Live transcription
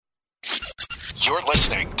You're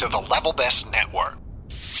listening to the Level Best Network.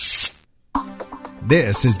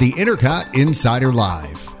 This is the Intercot Insider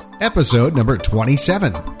Live, episode number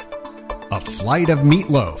 27. A Flight of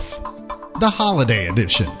Meatloaf, the Holiday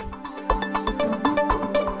Edition.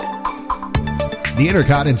 The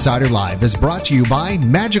Intercot Insider Live is brought to you by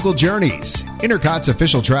Magical Journeys, Intercot's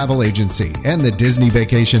official travel agency, and the Disney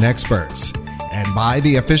Vacation Experts, and by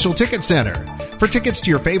the Official Ticket Center for tickets to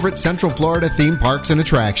your favorite Central Florida theme parks and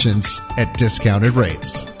attractions at discounted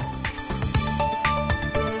rates.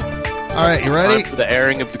 All right, you ready? For the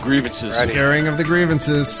airing of the grievances. The airing of the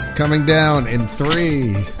grievances coming down in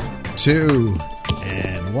 3, 2,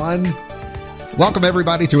 and 1. Welcome,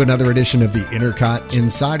 everybody, to another edition of the Intercot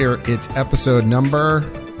Insider. It's episode number,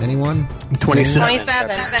 anyone? 27.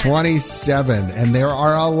 27. And there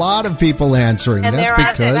are a lot of people answering. And that's there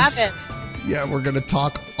are because, 11. yeah, we're going to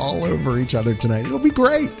talk all over each other tonight. It'll be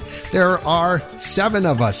great. There are 7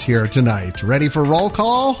 of us here tonight. Ready for roll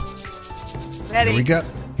call? Ready.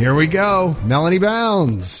 Here we go. Melanie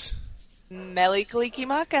Bounds. Meli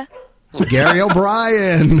Kalikimaka. Gary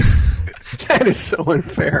O'Brien. That is so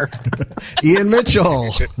unfair. Ian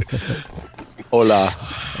Mitchell.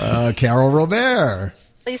 Hola. Carol Robert.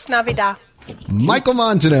 Feliz Navidad. Michael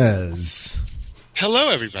Montanez. Hello,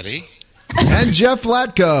 everybody. And Jeff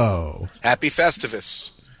Latko. Happy Festivus.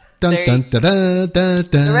 Dun, dun, dun, dun, dun,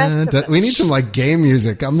 dun, dun. We need some like game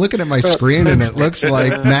music. I'm looking at my screen and it looks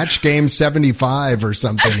like Match Game 75 or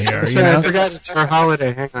something here. You know? I forgot it's our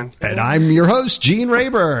holiday. Hang on. And I'm your host, Gene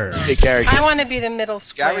Rayburn. Hey, Gary. I want to be the middle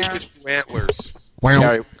square. Gary just grew antlers.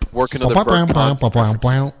 Gary, working on the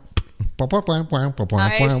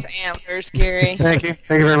Nice antlers, Gary. Thank you.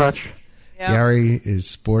 Thank you very much. Yep. Gary is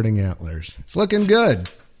sporting antlers. It's looking good.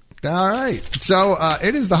 All right. So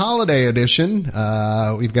it is the holiday edition.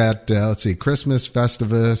 We've got, let's see, Christmas,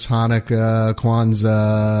 Festivus, Hanukkah,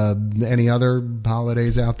 Kwanzaa, any other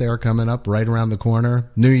holidays out there coming up right around the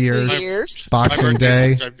corner? New Year's. Boxing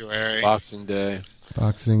Day.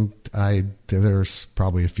 There's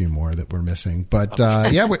probably a few more that we're missing. But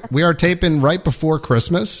yeah, we are taping right before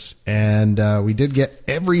Christmas, and we did get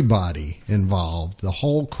everybody involved, the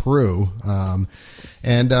whole crew.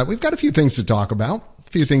 And we've got a few things to talk about.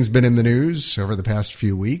 A few things been in the news over the past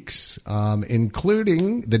few weeks,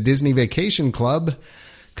 including the Disney Vacation Club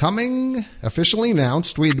coming, officially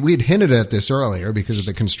announced. We'd hinted at this earlier because of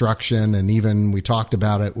the construction, and even we talked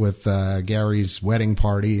about it with Gary's wedding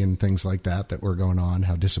party and things like that were going on,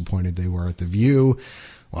 how disappointed they were at the view.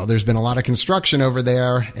 Well, there's been a lot of construction over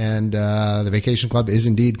there, and the Vacation Club is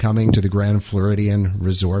indeed coming to the Grand Floridian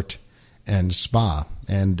Resort and Spa.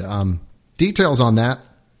 And details on that,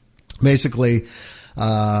 basically...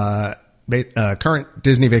 current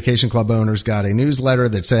Disney Vacation Club owners got a newsletter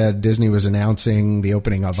that said Disney was announcing the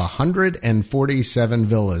opening of 147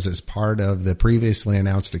 villas as part of the previously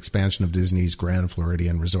announced expansion of Disney's Grand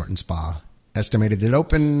Floridian Resort and Spa. Estimated it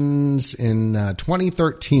opens in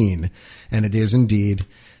 2013, and it is indeed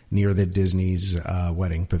near the Disney's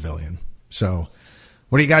wedding pavilion. So,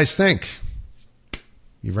 what do you guys think?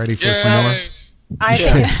 You ready for some more?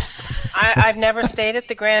 I've never stayed at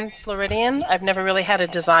the Grand Floridian. I've never really had a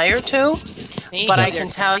desire to, but I can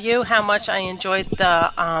tell you how much I enjoyed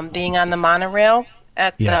the being on the monorail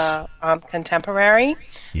at the Contemporary.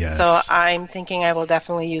 Yes. So I'm thinking I will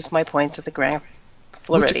definitely use my points at the Grand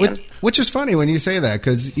Floridian. Which is funny when you say that,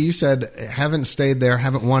 because you said haven't stayed there,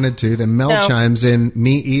 haven't wanted to. Then Mel chimes in,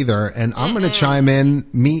 me either, and I'm going to chime in,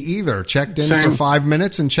 me either. Checked in for 5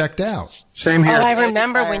 minutes and checked out. Same here. Oh, I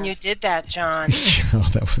remember when you did that, John.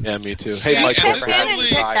 Yeah, me too. Hey, Michael.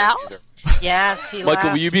 Yes,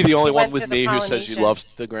 Michael, will you be the only one with me who says you love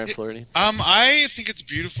the Grand Floridian? I think it's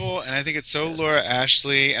beautiful, and I think it's so Laura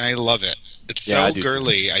Ashley, and I love it. It's so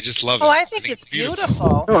girly. I just love it. Oh, I think it's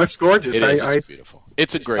beautiful. Oh, it's gorgeous. It's beautiful.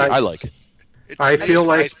 It's a great. I like it. I feel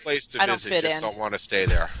like it's a nice place to visit. Just don't want to stay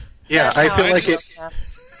there. Yeah, I feel like it.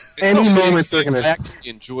 Any moment they're going to actually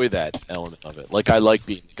enjoy that element of it. Like I like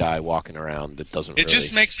being the guy walking around that doesn't. It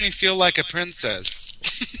just makes me feel like a princess.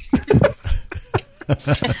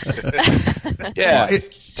 Yeah.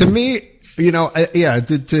 To me, you know,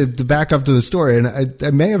 to back up to the story, and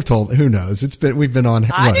I may have told, who knows? We've been on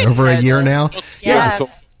over a year now. Yeah.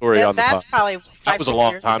 That's probably 5 that was a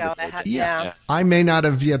long time ago. ago. I may not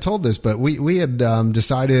have yet told this, but we had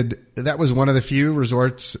decided that was one of the few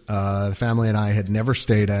resorts the family and I had never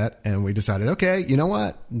stayed at, and we decided, okay, you know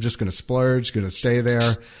what? I'm just going to splurge, going to stay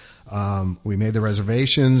there. We made the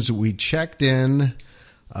reservations. We checked in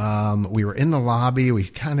We were in the lobby. We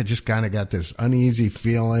kind of got this uneasy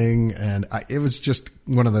feeling, and it was just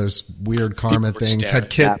one of those weird karma things. Had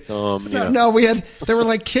kids? There were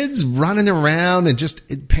like kids running around and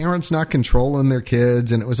just parents not controlling their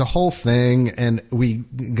kids, and it was a whole thing. And we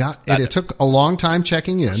got it. It took a long time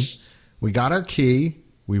checking in. We got our key.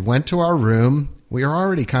 We went to our room. We were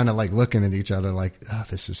already kind of like looking at each other, like, "Oh,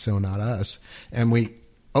 this is so not us." And we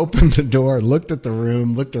opened the door, looked at the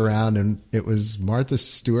room, looked around, and it was Martha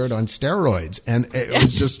Stewart on steroids. And it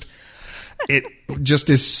was it just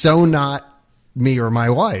is so not me or my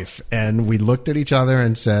wife. And we looked at each other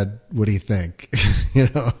and said, "What do you think?"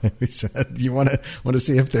 We said, "You want to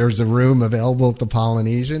see if there's a room available at the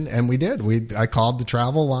Polynesian?" And we did. I called the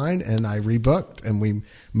travel line and I rebooked, and we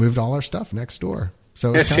moved all our stuff next door.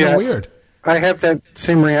 So it's kind of weird. I have that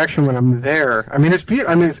same reaction when I'm there. I mean, it's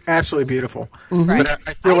beautiful. I mean, it's absolutely beautiful. Mm-hmm. But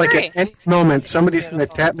I feel like at any moment, somebody's going to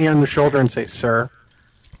tap me on the shoulder and say, "Sir,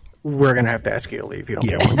 we're going to have to ask you to leave. You don't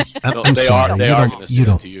belong." I'm sorry. You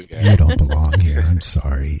don't belong here. I'm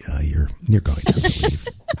sorry. You're going to have to leave.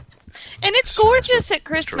 And it's gorgeous at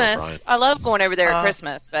Christmas. True, I love going over there at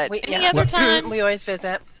Christmas, but any other time, we always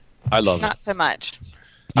visit. I love it. Not so much.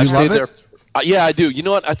 I stayed there. Yeah, I do. You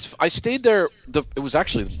know what? I stayed there. It was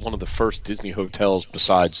actually one of the first Disney hotels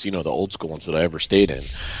besides, the old school ones that I ever stayed in.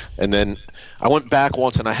 And then I went back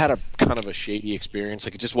once, and I had a kind of a shady experience.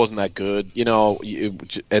 Like, it just wasn't that good,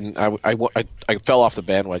 and I fell off the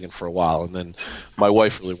bandwagon for a while, and then my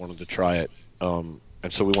wife really wanted to try it. And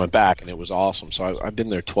so we went back, and it was awesome. So I've been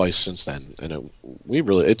there twice since then, and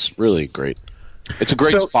it's really great. It's a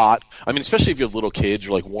great spot. I mean, especially if you have little kids,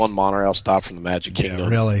 you're like one monorail stop from the Magic Kingdom.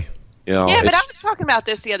 Really. Yeah, but I was talking about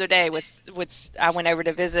this the other day with I went over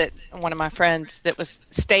to visit one of my friends that was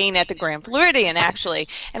staying at the Grand Floridian, actually,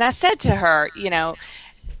 and I said to her,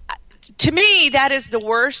 to me, that is the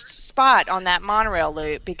worst spot on that monorail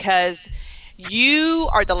loop because you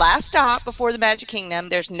are the last stop before the Magic Kingdom.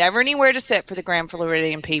 There's never anywhere to sit for the Grand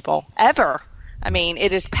Floridian people, ever. I mean,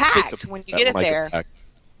 it is packed when you get it there.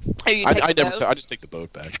 I just take the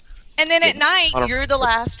boat back. And then at night, you're the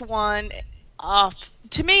last one off.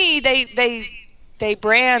 To me, they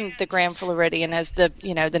brand the Grand Floridian as the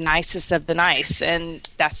nicest of the nice, and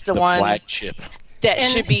that's the one flagship that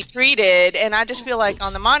should be treated. And I just feel like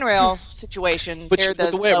on the monorail situation, but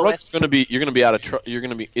the way it works is going to be you're going to be you're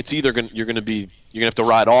going to have to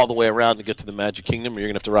ride all the way around to get to the Magic Kingdom, or you're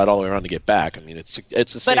going to have to ride all the way around to get back. I mean, it's the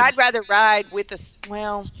same. But I'd rather ride with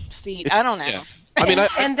seat. I don't know. Yeah. I mean,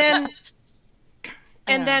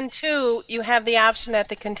 And then, too, you have the option at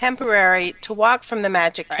the Contemporary to walk from the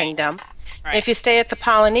Magic Kingdom. Right. If you stay at the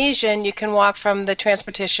Polynesian, you can walk from the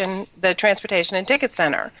Transportation and Ticket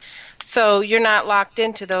Center. So you're not locked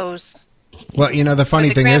into those. Well, the funny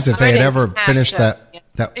thing is, if they had ever finished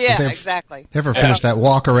finished that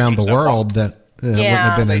walk around the world, that wouldn't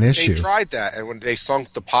have been an issue. They tried that, and when they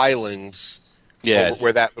sunk the pilings. Yeah,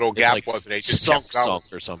 where that little gap was, and they just sunk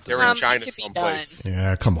or something. They're in China someplace.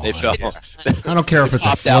 Yeah, come on. They fell. I don't care if it's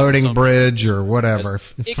a floating bridge or whatever.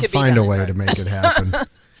 Find a way to make it happen.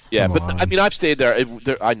 Yeah, but I mean, I've stayed there.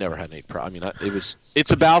 I never had any problem. I mean, it's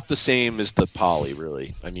about the same as the Poly,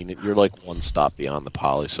 really. I mean, you're like one stop beyond the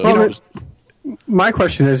Poly. So my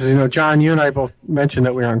question is, John, you and I both mentioned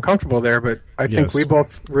that we were uncomfortable there, but I think we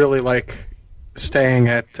both really like staying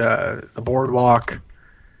at the boardwalk.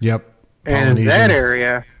 Yep. And in that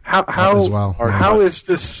area, how is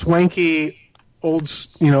this swanky old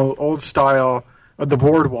style of the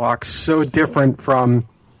boardwalk so different from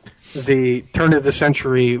the turn of the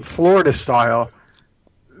century Florida style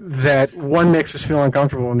that one makes us feel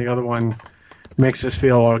uncomfortable and the other one makes us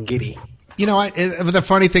feel all giddy? The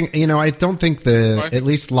funny thing, I don't think at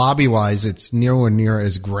least lobby wise, it's nowhere near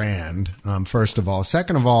as grand. First of all,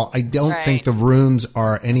 second of all, I don't think the rooms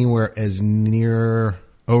are anywhere as near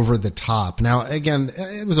over the top. Now, again,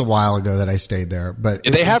 it was a while ago that I stayed there, but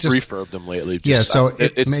they have refurbed them lately. So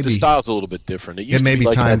the style's a little bit different. It may be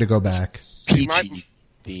time to go back.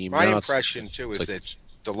 My impression too is that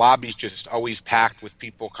the lobby's just always packed with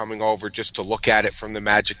people coming over just to look at it from the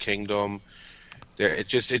Magic Kingdom. It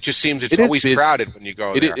just seems it's always crowded when you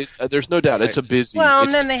go there. There's no doubt it's a busy. Well,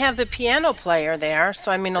 and then they have the piano player there,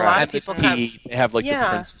 so I mean, a lot of people come. They have like the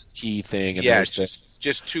Princess Tea thing, and it's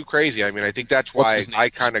just too crazy. I mean, I think that's why I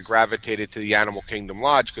kind of gravitated to the Animal Kingdom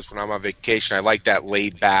Lodge, because when I'm on vacation, I like that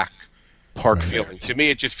laid back park feeling. To me,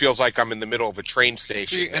 it just feels like I'm in the middle of a train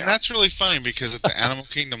station. See, and that's really funny because at the Animal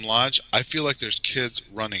Kingdom Lodge, I feel like there's kids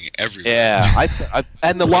running everywhere. Yeah,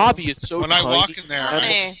 and the lobby is so. When I walk in there,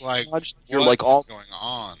 I'm just like, you're like all going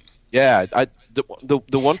on. Yeah,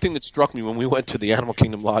 the one thing that struck me when we went to the Animal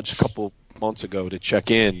Kingdom Lodge a couple months ago to check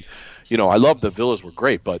in, I love the villas were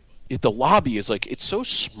great, but the lobby is like it's so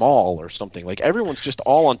small or something. Like everyone's just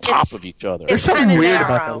all on top of each other. There's something weird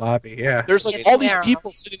about the lobby. Yeah, there's like all these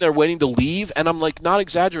people sitting there waiting to leave, and I'm like not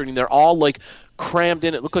exaggerating. They're all like crammed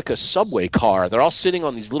in. It looked like a subway car. They're all sitting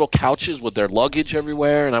on these little couches with their luggage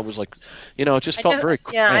everywhere, and I was like, it just felt very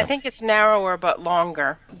cramped. Yeah, I think it's narrower but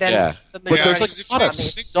longer than the but there's like a lot of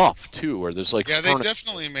stuff too, where there's like they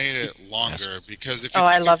definitely made it longer because if you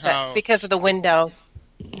I love that because of the window.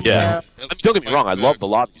 Yeah. I mean, don't get me wrong. I love the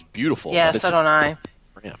lobby. It's beautiful. Yeah, so don't I.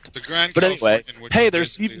 The Grand but anyway, hey,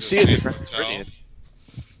 there's DVC at the Grand Floridian.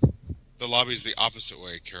 The lobby's the opposite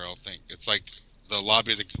way, Carol. Think it's like the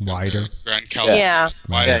lobby of the wider. The Grand California. Yeah.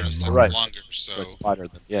 Wider, right. Longer. So wider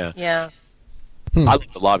than Yeah. I love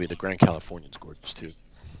the lobby of the Grand Californian's gorgeous too.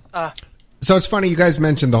 So it's funny you guys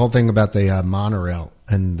mentioned the whole thing about the monorail,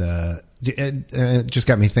 and it just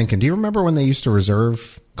got me thinking. Do you remember when they used to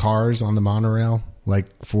reserve cars on the monorail? Like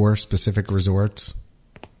for specific resorts?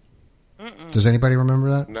 Does anybody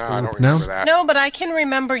remember that? No, I don't remember that. No, but I can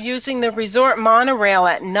remember using the resort monorail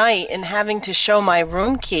at night and having to show my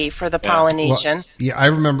room key for the Polynesian. Well, I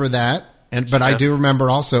remember that, but I do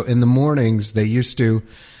remember also in the mornings they used to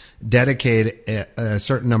dedicate a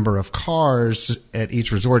certain number of cars at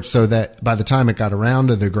each resort so that by the time it got around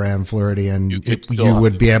to the Grand Floridian, you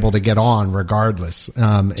would be able to get on regardless.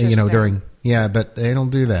 But they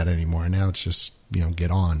don't do that anymore. Now it's just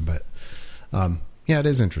get on, but it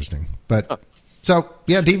is interesting. But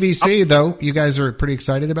DVC though, you guys are pretty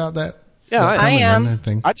excited about that. Yeah, I am.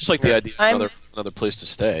 I just like the idea of another place to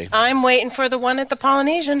stay. I'm waiting for the one at the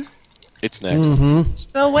Polynesian. It's next. Mm-hmm.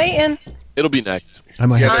 Still waiting. It'll be next. I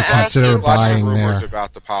might have to consider buying there. Rumors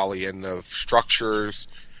about the Poly and the structures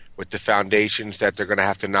with the foundations that they're going to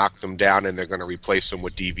have to knock them down and they're going to replace them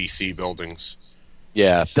with DVC buildings.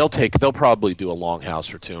 Yeah, they'll probably do a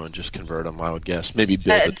longhouse or two and just convert them. I would guess maybe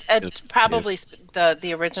build probably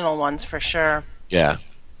the original ones for sure. Yeah.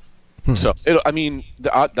 So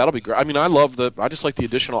that'll be great. I mean, I just like the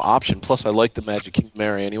additional option. Plus, I like the Magic Kingdom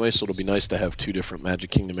area anyway, so it'll be nice to have two different Magic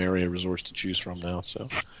Kingdom area resorts to choose from now. So.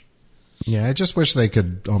 Yeah, I just wish they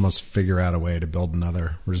could almost figure out a way to build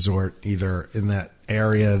another resort either in that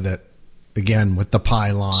area that. Again, with the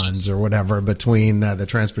pylons or whatever between the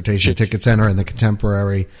Transportation Ticket Center and the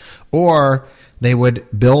Contemporary, or they would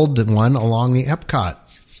build one along the Epcot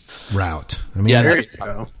route. I mean, there you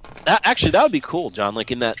go. Actually, that would be cool, John. Like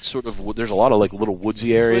in that sort of, there's a lot of like little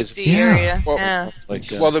woodsy areas. Area. Well,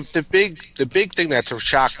 the big thing that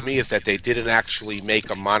shocked me is that they didn't actually make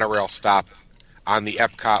a monorail stop on the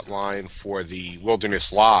Epcot line for the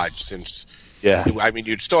Wilderness Lodge, since. Yeah, I mean,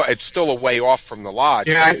 it's still a way off from the lodge.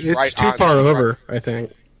 Yeah, it's too far over, I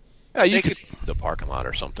think. Yeah, you could the parking lot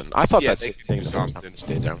or something. I thought that's the thing. Something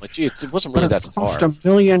stay there. I'm like, gee, it wasn't really that far. Cost $1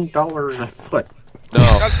 million a foot. No,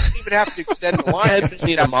 it doesn't even have to extend the line. It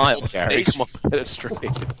need a mile, Gary. Come on, get it straight.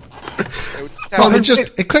 Well,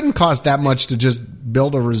 it couldn't cost that much to just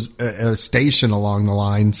build a station along the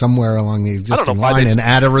line, somewhere along the existing line, and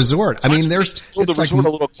add a resort. I mean, it's like a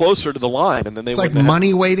little closer to the line, and then it's like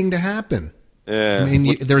money waiting to happen. Yeah. I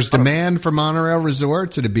mean, there's demand for monorail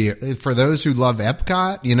resorts. It'd be for those who love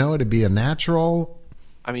Epcot. It'd be a natural.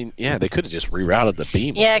 I mean, yeah, they could have just rerouted the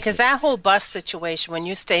beam. Yeah, because that whole bus situation, when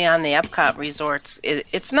you stay on the Epcot resorts,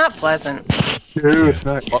 it's not pleasant. No, it's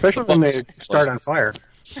not. Especially when they start on fire.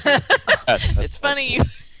 It's funny.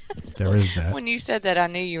 There is that. When you said that, I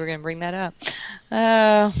knew you were going to bring that up.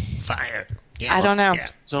 Fire. Yeah, I don't know.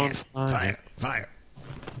 Fire.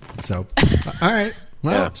 So, all right.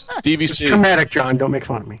 Well, DVC. It's traumatic, John. Don't make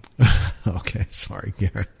fun of me. Okay, sorry,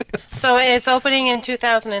 Gary. So it's opening in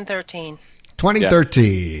 2013.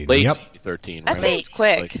 2013. Late yep. 2013. That seems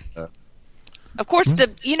quick. Of course,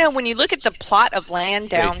 when you look at the plot of land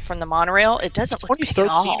down from the monorail, it doesn't look big at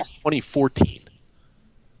all. 2014.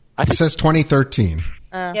 It says 2013.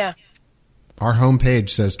 Yeah. Our homepage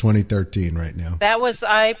says 2013 right now.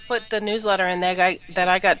 I put the newsletter in there that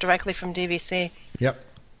I got directly from DVC. Yep.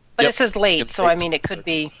 But it says late, so I mean it could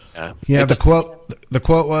be. Yeah, the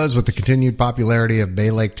quote was, with the continued popularity of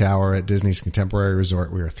Bay Lake Tower at Disney's Contemporary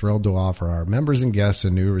Resort, we are thrilled to offer our members and guests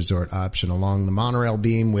a new resort option along the monorail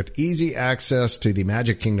beam with easy access to the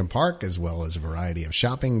Magic Kingdom Park, as well as a variety of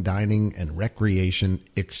shopping, dining, and recreation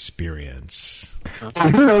experience.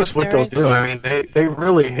 And who knows what they'll do? I mean, they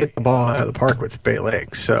really hit the ball out of the park with Bay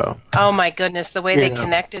Lake. So. Oh my goodness, the way they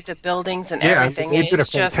connected the buildings and everything. They did a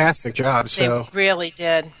fantastic job. So they really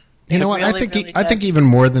did. You know what? Really, I think even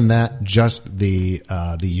more than that, just the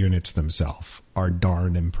units themselves are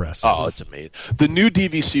darn impressive. Oh, it's amazing. The new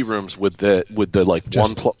DVC rooms with the like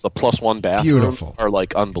just the plus one bathroom are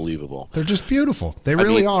like unbelievable. They're just beautiful. They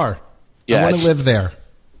really are. Yeah, I want to live there.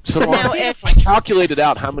 So now I calculated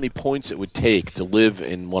out how many points it would take to live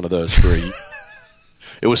in one of those for a year.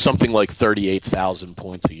 It was something like 38,000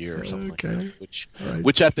 points a year or something like that,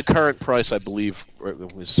 which at the current price, I believe,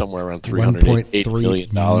 was somewhere around $308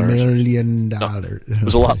 million. No, it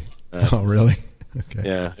was a lot. Oh, really? Okay.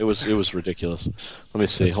 Yeah, it was ridiculous. Let me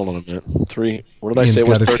see. Hold on a minute. What did I say? Ian's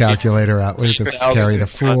got his calculator out. What does it carry? The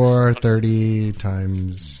 430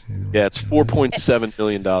 times. Yeah, it's $4.7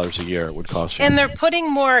 million a year it would cost you. And they're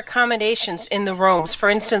putting more accommodations in the rooms.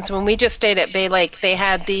 For instance, when we just stayed at Bay Lake, they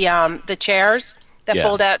had the chairs that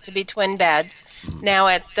fold out to be twin beds. Now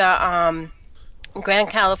at the Grand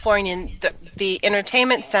Californian, the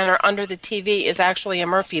entertainment center under the TV is actually a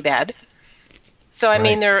Murphy bed. So I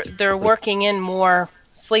mean, they're working in more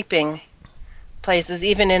sleeping places,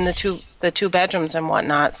 even in the two bedrooms and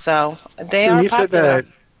whatnot. So they are popular.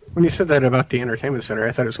 When you said that about the entertainment center,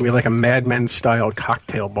 I thought it was going to be like a Mad Men style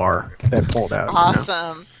cocktail bar that pulled out.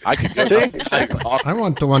 Awesome. You know? I could go. I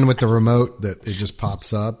want the one with the remote that it just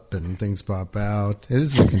pops up and things pop out. It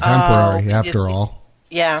is the contemporary, after all.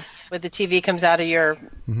 Yeah, where the TV comes out of your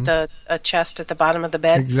a chest at the bottom of the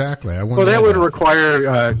bed. Exactly. Well, that would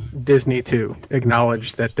require Disney to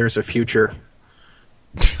acknowledge that there's a future.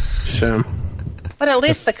 So. But at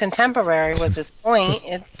least the contemporary was his point.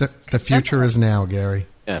 It's the future is now, Gary.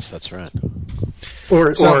 Yes, that's right.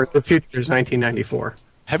 Or the future is 1994.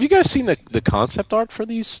 Have you guys seen the concept art for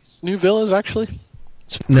these new villas, actually?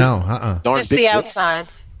 No, Just the outside.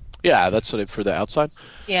 Yeah, that's what for the outside?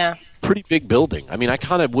 Yeah. Pretty big building. I mean, I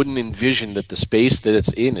kind of wouldn't envision that the space that it's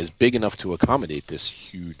in is big enough to accommodate this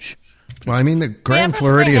huge... Well, I mean, the Grand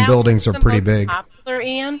Floridian buildings are pretty big. Popular,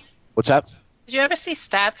 Ian? What's that? Did you ever see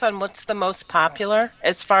stats on what's the most popular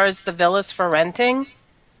as far as the villas for renting?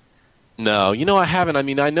 No, I haven't. I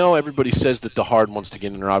mean, I know everybody says that the hard ones to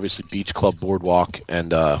get in are obviously Beach Club, Boardwalk,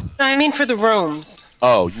 and... I mean for the rooms.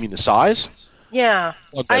 Oh, you mean the size? Yeah.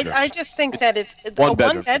 I just think that one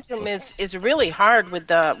bedroom is really hard with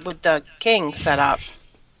the king set up.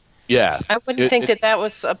 Yeah. I wouldn't think that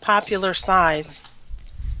was a popular size.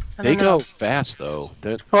 They go fast, though.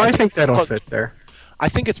 I think that'll fit there. I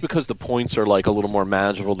think it's because the points are like a little more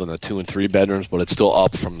manageable than the 2 and 3 bedrooms, but it's still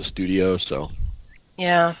up from the studio, so...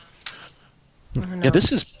 Yeah. Yeah,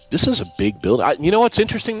 this is a big building. You know what's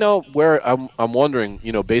interesting though? Where I'm wondering,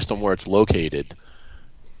 based on where it's located,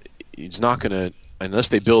 it's not going to, unless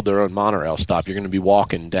they build their own monorail stop, you're going to be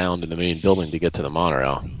walking down to the main building to get to the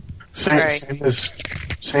monorail.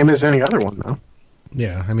 Same as any other one, though.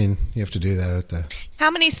 Yeah, I mean, you have to do that at the. How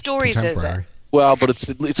many stories is it? Well, but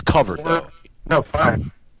it's covered though. No, 5.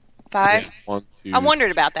 5? Yeah, 1, 2. I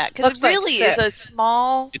wondered about that because it really is a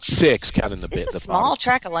small. It's 6, counting the bit. It's a small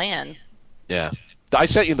tract of land. Yeah, I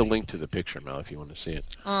sent you the link to the picture, Mel, if you want to see it.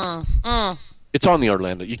 It's on the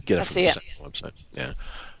Orlando. You can get it from the website. Yeah,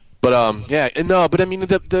 but but I mean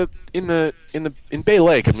in Bay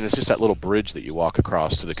Lake, I mean it's just that little bridge that you walk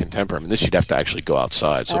across to the contemporary. I mean this you'd have to actually go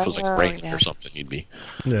outside. So if it was like raining or something, you'd be.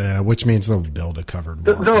 Yeah, which means they'll build a covered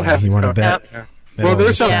walk. They'll have. You want to bet? Yeah. Well,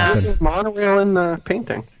 there's a monorail in the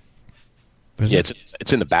painting.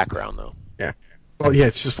 It's in the background though. Yeah. Well, yeah,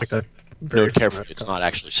 it's just like a. Very careful. It's not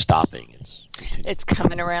actually stopping. It's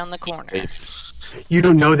coming around the corner. You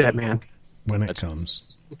don't know that, man. When it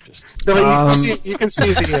comes. You can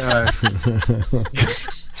see the.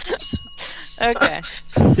 Okay.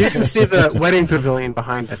 You can see the wedding pavilion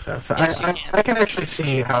behind it, though. So I can actually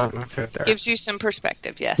see how it would fit there. Gives you some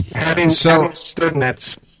perspective, yes. Having stood in that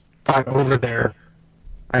spot over there,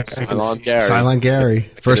 I can see. Silent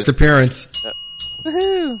Gary, first appearance.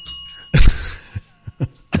 Woohoo!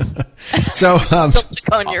 So, look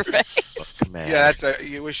on your face. Yeah,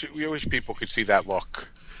 you wish people could see that look.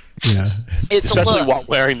 Yeah, it's especially while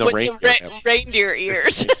wearing the reindeer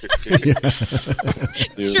ears,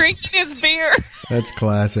 drinking his beer. That's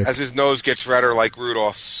classic. As his nose gets redder like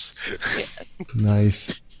Rudolph's.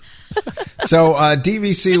 Nice. So,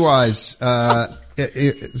 DVC wise,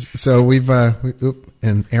 so we've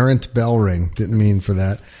an errant bell ring. Didn't mean for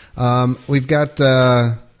that. We've got.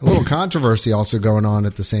 A little controversy also going on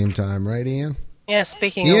at the same time, right, Ian? Yeah,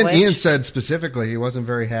 speaking of which. Ian said specifically he wasn't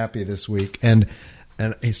very happy this week, and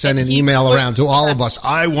he sent an email around to all of us.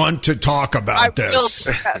 I want to talk about this. I will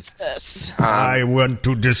discuss this. I want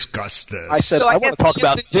to discuss this. I said, I want to talk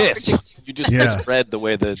about this. You just misread the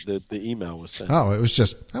way the email was sent. Oh, it was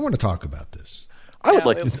just, I want to talk about this. I would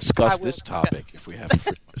like to discuss this topic if we have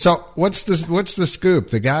it. So, what's the scoop?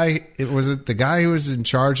 The guy who was in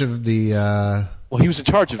charge of the... Well, he was in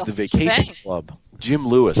charge of the vacation club, Jim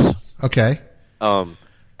Lewis. Okay.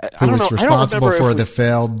 who was responsible for the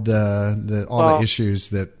failed the issues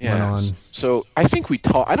that went on. So I think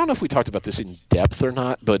I don't know if we talked about this in depth or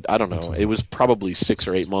not, but I don't know. It was probably 6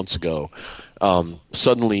 or 8 months ago.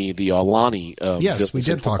 Suddenly the Alani yes, we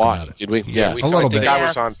did talk about it. Did we? Yeah, a little bit. I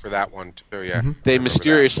was on for that one too. Yeah, they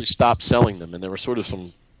mysteriously stopped selling them, and there was sort of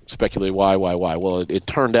some speculate why. Well, it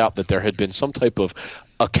turned out that there had been some type of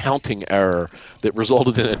accounting error that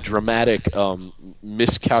resulted in a dramatic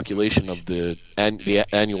miscalculation of the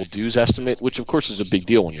annual dues estimate, which of course is a big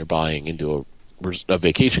deal when you're buying into a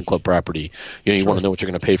vacation club property. You want to know what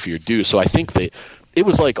you're going to pay for your dues. So I think that it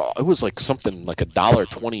was like something like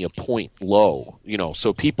 $1.20 a point low.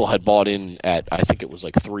 So people had bought in at, I think it was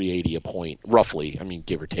like $3.80 a point, roughly. I mean,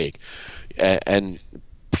 give or take, and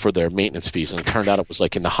for their maintenance fees, and it turned out it was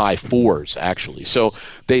like in the high 4s actually. So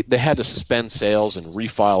they had to suspend sales and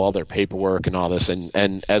refile all their paperwork and all this,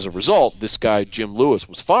 and as a result, this guy Jim Lewis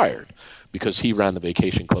was fired because he ran the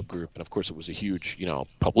vacation club group, and of course it was a huge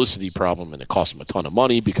publicity problem, and it cost them a ton of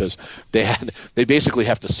money because they basically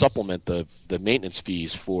have to supplement the maintenance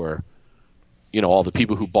fees for all the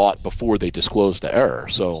people who bought before they disclosed the error.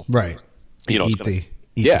 So right, eat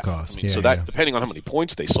the cost. Depending on how many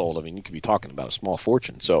points they sold, you could be talking about a small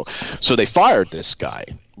fortune. So they fired this guy,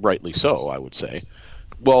 rightly so, I would say.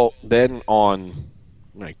 Well, then on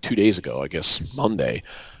 2 days ago, I guess Monday,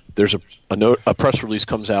 there's a press release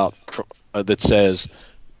comes out that says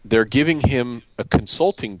they're giving him a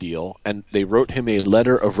consulting deal, and they wrote him a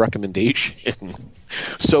letter of recommendation.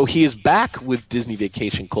 So he is back with Disney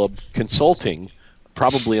Vacation Club consulting,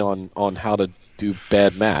 probably on how to do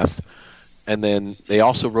bad math. And then they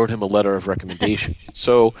also wrote him a letter of recommendation.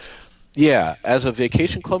 So, yeah, as a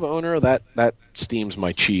vacation club owner, that steams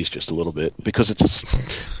my cheese just a little bit because it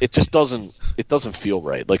just doesn't feel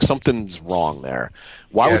right. Like something's wrong there.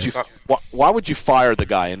 Why would you fire the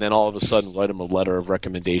guy and then all of a sudden write him a letter of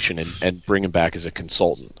recommendation and bring him back as a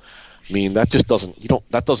consultant? That just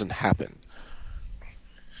doesn't happen.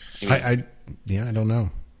 I don't know.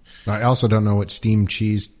 I also don't know what steamed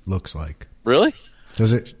cheese looks like. Really?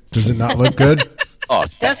 Does it not look good?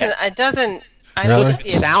 It doesn't. Really? Does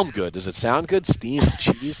it sound good? Does it sound good? Steamed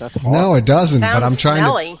cheese? That's horrible. No, it doesn't. Sounds but I'm trying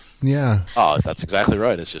smelly. to. Yeah. Oh, that's exactly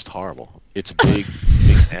right. It's just horrible. It's a big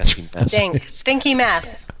nasty mess. Stinky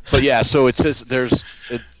mess. But yeah, so it says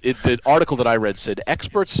the article that I read said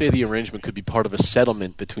experts say the arrangement could be part of a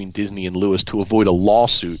settlement between Disney and Lewis to avoid a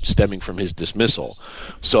lawsuit stemming from his dismissal.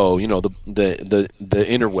 So the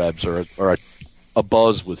interwebs are a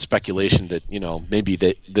buzz with speculation that maybe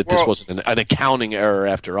this wasn't an accounting error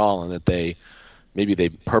after all, and that they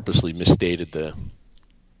purposely misstated the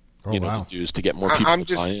the dues to get more people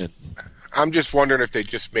to buy in. I'm just wondering if they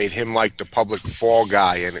just made him like the public fall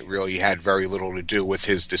guy, and it really had very little to do with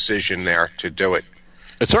his decision there to do it.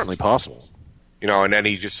 It's certainly possible. And then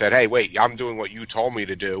he just said, "Hey, wait, I'm doing what you told me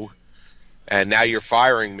to do, and now you're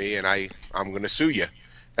firing me, and I'm going to sue you."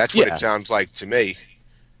 That's what it sounds like to me.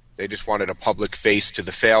 They just wanted a public face to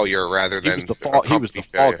the failure rather than he was the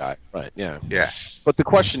fall guy, right? Yeah, yeah. But the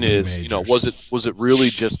question is, was it really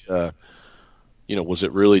just a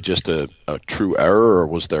true error, or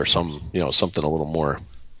was there some something a little more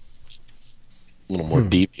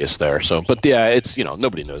devious there? So, but yeah, it's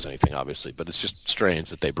nobody knows anything obviously, but it's just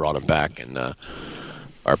strange that they brought him back and are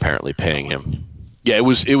apparently paying him. Yeah, it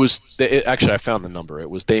was. Actually, I found the number.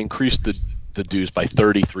 They increased the dues by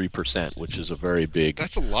 33%, which is a very big.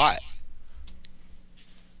 That's a lot.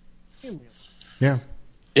 Yeah.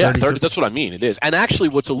 Yeah, 30, that's what I mean. It is. And actually,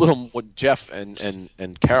 what Jeff and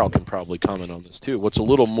Carol can probably comment on this too. What's a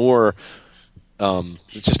little more,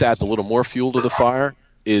 it just adds a little more fuel to the fire,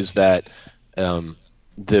 is that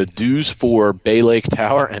the dues for Bay Lake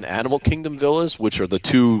Tower and Animal Kingdom Villas, which are the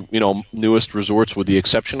two newest resorts with the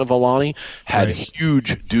exception of Alani, had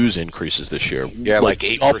huge dues increases this year. Yeah, like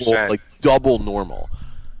 8%, like double normal.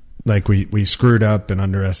 Like we screwed up and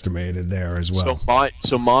underestimated there as well.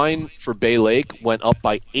 So mine for Bay Lake went up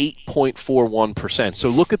by 8.41%. So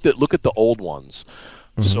look at the old ones.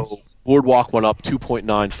 Mm-hmm. So Boardwalk went up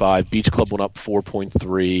 2.95, Beach Club went up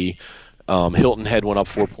 4.3, Hilton Head went up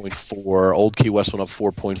 4.4, Old Key West went up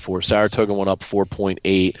 4.4, Saratoga went up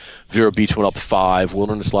 4.8, Vero Beach went up 5,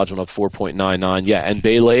 Wilderness Lodge went up 4.99. Yeah, and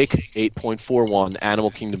Bay Lake 8.41,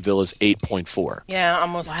 Animal Kingdom Villas 8.4. Yeah,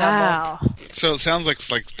 almost double. So it sounds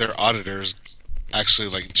like their auditors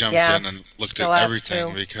actually jumped in and looked at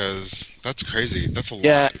everything, because that's crazy. That's a lot.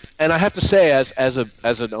 Yeah, and I have to say, as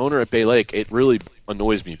an owner at Bay Lake, it really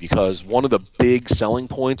annoys me, because one of the big selling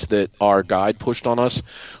points that our guide pushed on us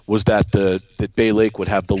was that Bay Lake would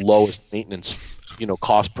have the lowest maintenance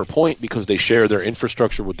cost per point because they share their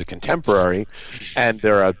infrastructure with the Contemporary, and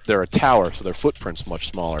they're a tower, so their footprint's much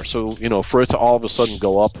smaller. So for it to all of a sudden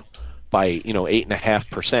go up by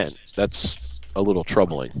 8.5%, that's a little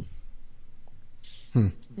troubling.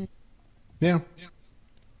 Yeah.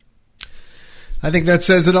 I think that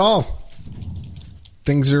says it all.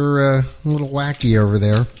 Things are a little wacky over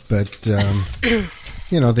there, but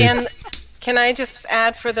And can I just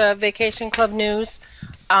add for the Vacation Club news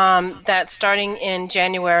that starting in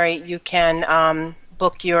January you can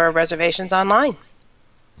book your reservations online.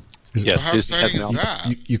 Yes, how Disney exciting has is now,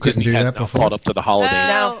 that? You couldn't Disney do has that now before? caught up to the holidays.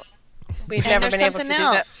 No, we've never been able to do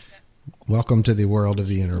that. Welcome to the world of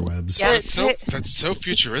the interwebs. Yeah. That's so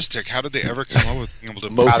futuristic. How did they ever come up with being able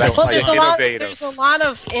to Wow, that's Well, like innovative. there's a lot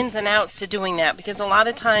of ins and outs to doing that because a lot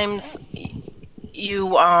of times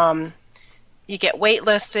you get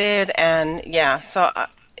waitlisted and so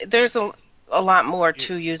there's a lot more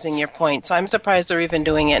to using your points. So I'm surprised they're even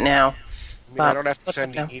doing it now. I don't have to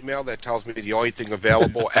send an email that tells me the only thing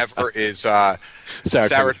available ever is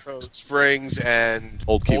Saratoga Springs and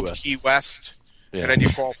Old Key West. Yeah. And then you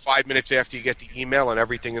call 5 minutes after you get the email and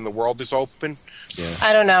everything in the world is open. Yeah.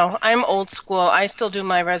 I don't know. I'm old school. I still do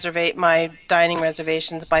my dining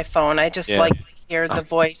reservations by phone. I just like to hear the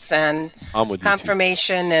voice and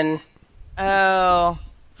confirmation and. Oh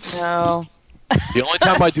no. The only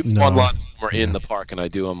time I do them online, we're in the park, and I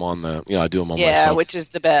do them on the I do them on my phone. Which is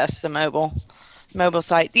the best, the mobile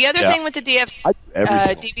site. The other thing with the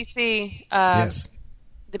DVC, yes.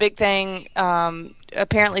 The big thing,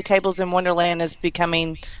 apparently Tables in Wonderland is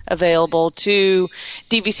becoming available to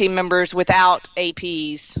DVC members without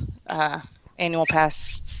APs, annual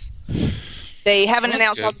passes. They haven't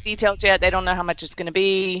announced all the details yet. They don't know how much it's going to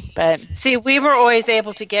be, but see, we were always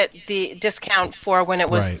able to get the discount for when it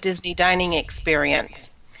was Disney Dining Experience.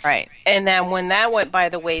 Right. And then when that went by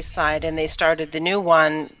the wayside and they started the new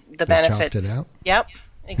one, they benefits. Chopped it out? Yep,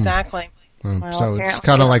 exactly. Well, so it's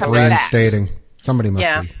kind of like reinstating. Somebody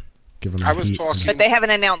must be giving them But they haven't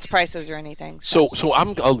announced prices or anything. So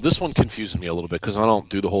I'm this one confuses me a little bit because I don't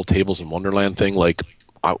do the whole Tables in Wonderland thing. Like,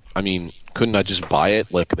 I mean, couldn't I just buy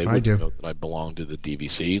it? Like, they wouldn't know that I belong to the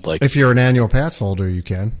DVC. Like, if you're an annual pass holder, you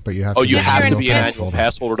can, but you have to. You have to be an annual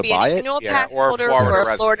pass holder to buy it. Annual pass holder or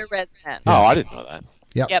a Florida resident. Yes. Oh, I didn't know that.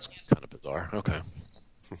 Yep. That's kind of bizarre. Okay.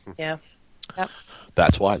 Yeah. Yep.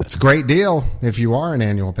 That's why. It's a great deal if you are an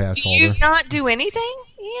annual pass holder. Do you not do anything,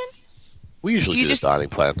 Ian? We usually do the dining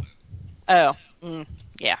plan. Oh.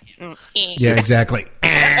 Yeah. Yeah, exactly.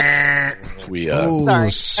 Sorry.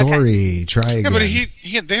 Okay. Try again.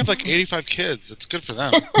 Yeah, but they have like 85 kids. It's good for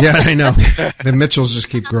them. Yeah, I know. The Mitchells just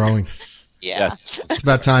keep growing. Yeah. Yes. It's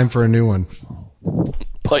about time for a new one.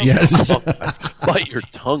 Bite your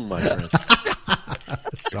tongue, my friend.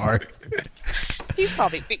 Sorry. He's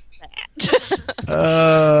probably fixing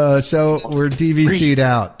that. So we're DVC'd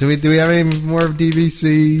out. Do we have any more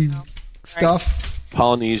DVC stuff?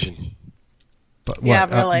 Polynesian. But what?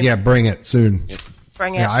 Really. Bring it soon. Yeah.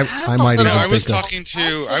 Bring it. Yeah, I might even. I was talking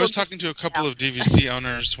to a couple of DVC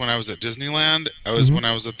owners when I was at Disneyland. When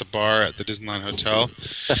I was at the bar at the Disneyland Hotel,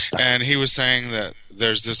 and he was saying that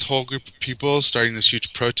there's this whole group of people starting this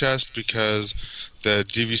huge protest because the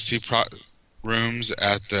DVC rooms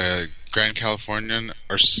at the Grand Californian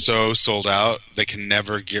are so sold out they can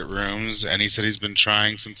never get rooms. And he said he's been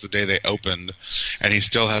trying since the day they opened, and he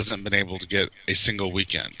still hasn't been able to get a single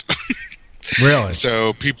weekend. Really?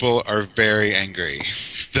 So people are very angry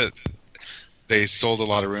that they sold a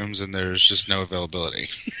lot of rooms and there's just no availability.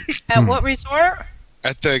 At what resort?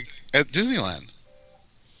 At Disneyland.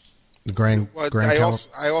 The Grand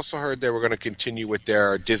I also heard they were going to continue with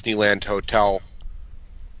their Disneyland Hotel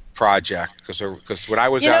project because when I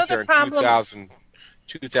was out there in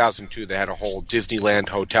 2002, they had a whole Disneyland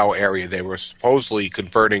Hotel area they were supposedly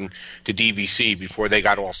converting to DVC before they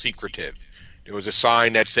got all secretive. There was a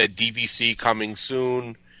sign that said DVC coming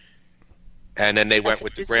soon, and then they went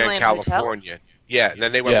with the Grand Californian. Yeah, and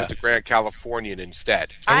then they went with the Grand Californian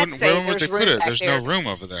instead. Where would they put it? There's no room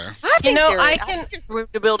over there. I can room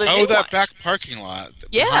to build a new that back parking lot.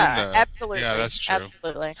 Yeah, absolutely. Yeah, that's true.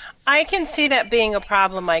 Absolutely. I can see that being a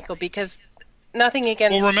problem, Michael, because nothing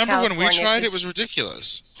against Well, remember California, when we tried? It was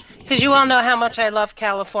ridiculous. Because you all know how much I love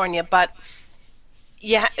California, but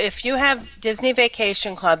if you have Disney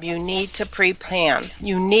Vacation Club, you need to pre-plan.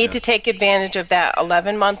 You need to take advantage of that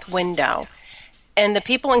 11-month window. And the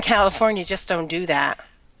people in California just don't do that. I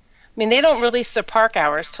mean, they don't release their park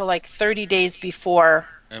hours till like 30 days before,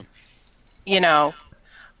 and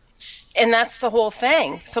that's the whole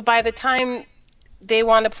thing. So by the time they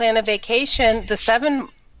want to plan a vacation, the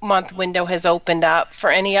 7-month window has opened up for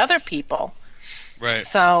any other people. Right.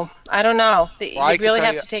 So I don't know. You really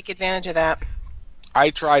have to take advantage of that. I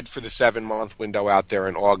tried for the 7-month window out there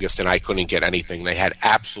in August, and I couldn't get anything. They had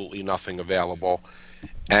absolutely nothing available.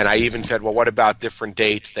 And I even said, well, what about different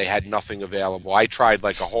dates? They had nothing available. I tried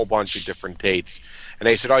like a whole bunch of different dates. And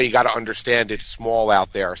they said, oh, you got to understand it's small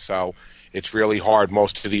out there, so it's really hard.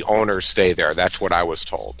 Most of the owners stay there. That's what I was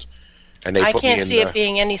told. And they I can't see it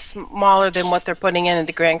being any smaller than what they're putting in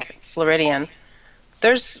the Grand Floridian.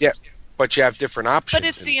 Yeah, but you have different options. But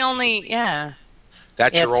it's the only,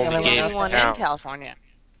 That's your only game one in California.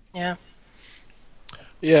 Yeah.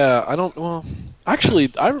 Yeah, I don't. Well,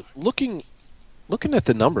 actually, I'm looking at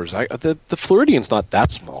the numbers. The Floridian's not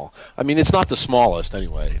that small. I mean, it's not the smallest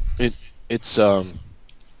anyway. It's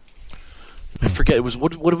I forget. It was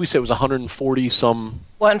what did we say? It was 140 some.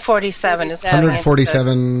 147 is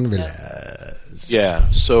 147 villas. Yeah.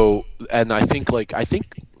 So, and I think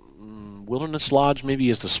Wilderness Lodge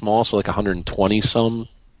maybe is the small, so like 120 some.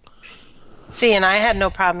 See, and I had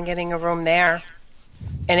no problem getting a room there,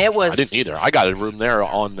 and it was. I didn't either. I got a room there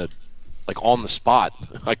on the spot.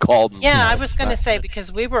 I called. Yeah, I was going to say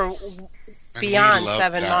because we were beyond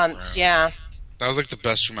 7 months. Room. Yeah. That was like the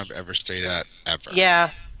best room I've ever stayed at ever.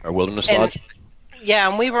 Yeah. Our Wilderness Lodge. Yeah,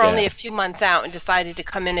 and we were only a few months out and decided to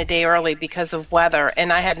come in a day early because of weather,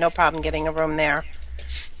 and I had no problem getting a room there.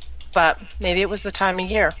 But maybe it was the time of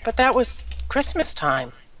year. But that was Christmas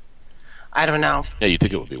time. I don't know. Yeah, you'd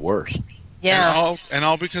think it would be worse. Yeah. And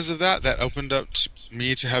all because of that opened up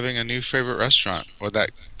me to having a new favorite restaurant, or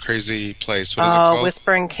that crazy place. What is it called?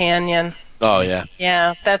 Whispering Canyon. Oh, yeah.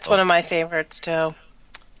 Yeah, that's one of my favorites, too.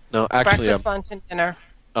 No, actually, breakfast, lunch, and dinner.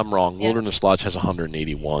 I'm wrong. Yeah. Wilderness Lodge has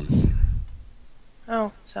 181.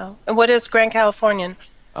 Oh, so. And what is Grand Californian?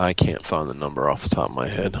 I can't find the number off the top of my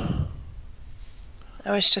head.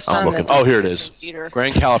 I was just I'm on looking. Oh, here it is.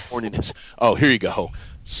 Grand Californian is. Oh, here you go.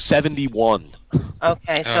 71.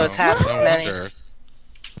 Okay, so it's half as many.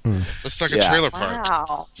 That's like a trailer park.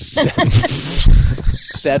 Wow.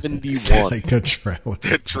 71. Like a trailer.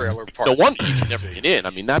 Trailer park. No wonder you can never get in.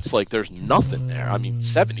 I mean, that's like there's nothing there. I mean,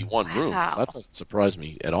 71 rooms. That doesn't surprise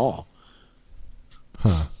me at all.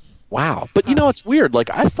 Huh. Wow. But, it's weird. Like,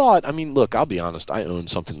 I thought, I mean, look, I'll be honest. I own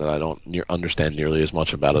something that I don't understand nearly as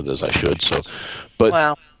much about it as I should. So, but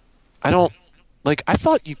I don't, like, I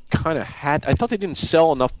thought you kind of had, I thought they didn't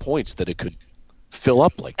sell enough points that it could fill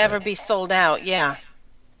up like Ever that. be sold out, yeah.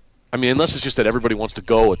 I mean, unless it's just that everybody wants to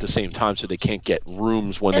go at the same time so they can't get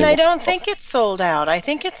rooms when and I don't think it's sold out. I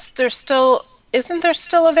think isn't there still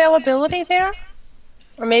availability there?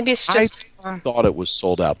 Or maybe it's just... I thought it was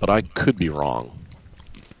sold out, but I could be wrong.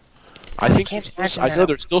 I know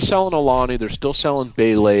they're still selling Alani, they're still selling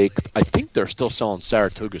Bay Lake. I think they're still selling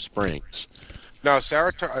Saratoga Springs. No,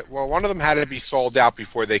 Saratoga. Well, one of them had to be sold out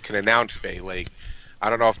before they could announce Bay Lake.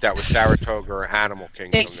 I don't know if that was Saratoga or Animal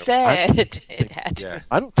Kingdom. They said it had to. Yeah.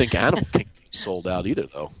 I don't think Animal Kingdom sold out either,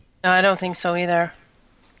 though. No, I don't think so either.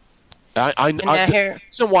 The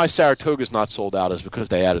reason why Saratoga's not sold out is because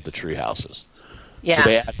they added the tree houses. Yeah. So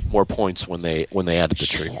they added more points when they added the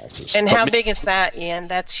tree houses. And how big is that, Ian?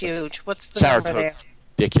 That's huge. What's the number there?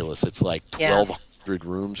 Ridiculous. It's like 1,200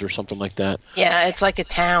 rooms or something like that. Yeah, it's like a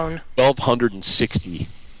town. 1,260.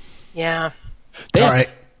 Yeah. All right.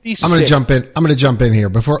 I'm going to jump in here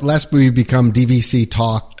lest we become DVC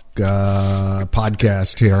Talk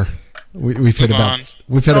podcast here. We've hit about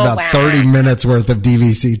 30 minutes worth of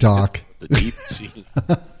DVC talk. The DVC.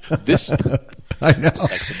 I know.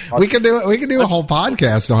 We can do a whole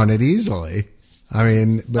podcast on it easily. I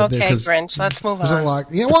mean, but okay, Grinch, let's move on. There's a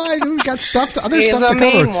lot. Yeah, well, we've got other stuff to cover. He's a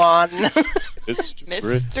mean one.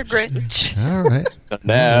 Mr. Grinch. All right.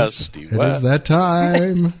 Nasty. It is that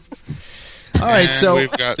time. All right, so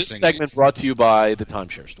we've got this segment brought to you by the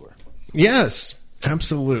Timeshare Store. Yes,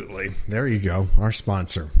 absolutely. There you go, our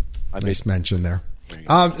sponsor. Nice mention there.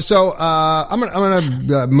 So I'm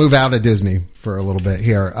gonna move out of Disney for a little bit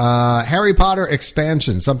here. Harry Potter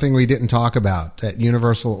expansion, something we didn't talk about at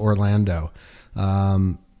Universal Orlando.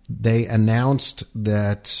 They announced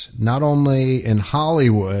that not only in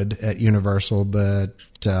Hollywood at Universal, but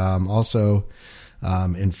also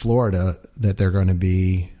in Florida, that they're going to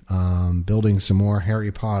be building some more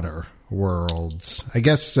Harry Potter worlds. I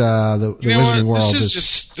guess the Wizarding World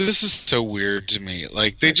this is so weird to me.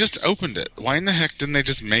 Like, they just opened it. Why in the heck didn't they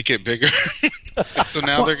just make it bigger? So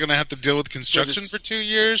now they're going to have to deal with construction for 2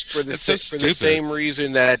 years? For the same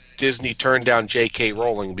reason that Disney turned down J.K.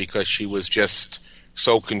 Rowling, because she was just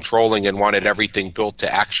so controlling and wanted everything built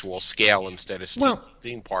to actual scale instead of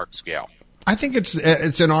theme park scale. I think it's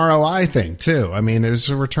an ROI thing too. I mean, it's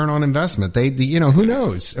a return on investment. Who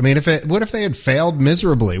knows? I mean, what if they had failed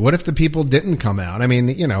miserably? What if the people didn't come out? I mean,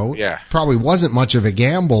 probably wasn't much of a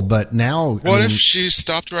gamble, but now. What if she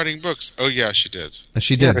stopped writing books? Oh yeah, she did.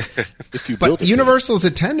 She did. But Universal's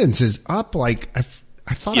attendance is up like.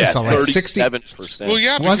 I thought I saw like 37%. Well,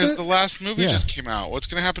 yeah, because the last movie just came out. What's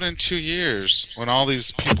going to happen in 2 years when all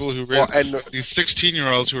these people who read these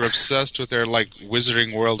 16-year-olds who are obsessed with their like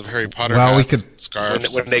wizarding world of Harry Potter? Well, we could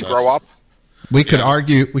scarves when they grow up. We could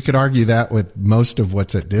argue that with most of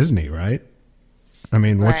what's at Disney, right? I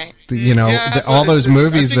mean, all those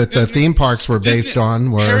movies that the theme parks were based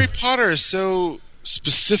on were. Harry Potter is so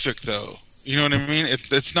specific, though. You know what I mean?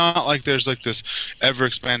 It's not like there's like this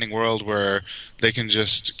ever-expanding world where they can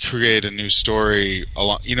just create a new story.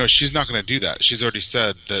 She's not going to do that. She's already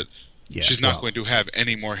said that she's not going to have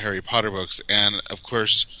any more Harry Potter books. And, of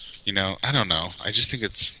course, I don't know. I just think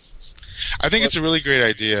it's a really great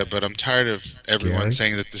idea, but I'm tired of everyone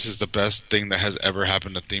saying that this is the best thing that has ever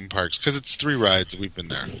happened to theme parks. Because it's 3 rides. We've been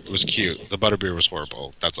there. It was cute. The butterbeer was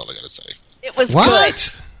horrible. That's all I got to say. It was good.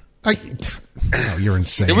 You're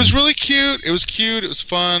insane. It was really cute. It was cute. It was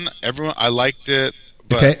fun. I liked it.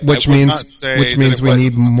 Okay, which means we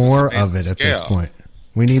need more of it at this point.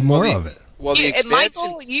 We need more of it. Well,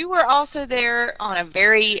 Michael, you were also there on a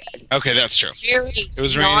very that's true. Very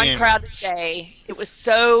non-crowded day. It was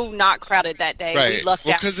so not crowded that day. Right. We lucked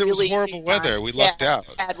out because it was horrible weather. We lucked out.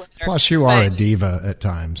 Plus, you are a diva at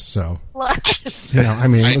times, so let's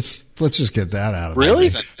just get that out of the way. Really?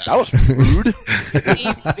 That was rude. It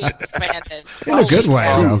needs to be expanded. In a good way,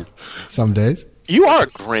 though. Some days. You are a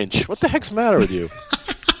Grinch. What the heck's the matter with you?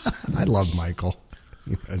 I love Michael.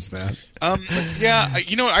 He does that. Yeah,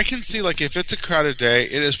 you know what? I can see, like, if it's a crowded day,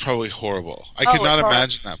 it is probably horrible. I could not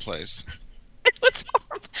imagine that place. It was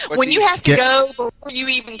horrible. When you have to go before you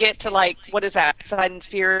even get to, like, what is that, Poseidon's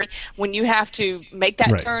Fury? When you have to make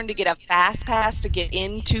that turn to get a fast pass to get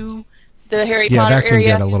into the Harry Potter area. Yeah, that can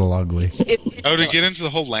get a little ugly. To get into the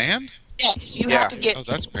whole land? Yeah, you have to get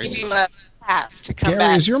that's crazy. a pass to come back.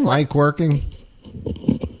 Gary, is your mic working?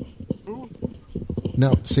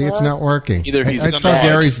 No, see, it's not working. I saw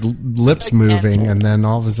Gary's lips moving, and then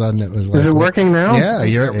all of a sudden it was like... Is it working now? Yeah,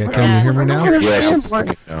 can you hear me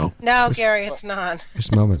now? No, Gary, it's not.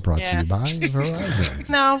 This moment brought to you by Verizon.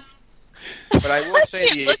 No. But I will say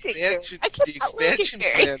the expansion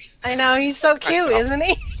plan... I know, he's so cute, isn't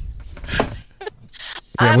he?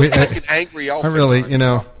 I'm like an angry elf. I really,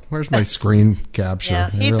 where's my screen capture? Yeah,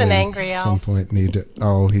 he's an angry elf. At some point need to...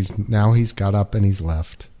 Oh, he's got up and he's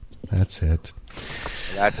left. That's it.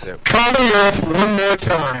 That's it. Call me off one more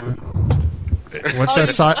time. What's that,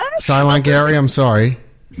 Cylon Gary? I'm sorry.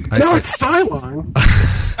 It's Cylon.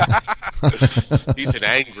 He's an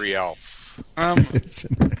angry elf.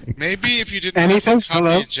 Maybe if you didn't have to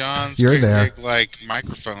copy John's big, like,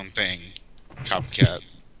 microphone thing, Copycat.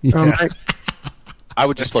 Yeah. I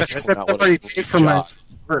would just let you know what I paid for my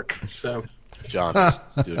work, so... John.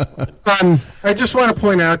 I just want to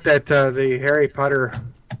point out that the Harry Potter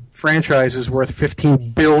franchise is worth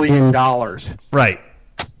 $15 billion. Right.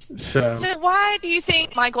 So why do you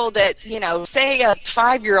think, Michael, that, say a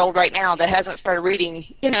 5-year-old right now that hasn't started reading,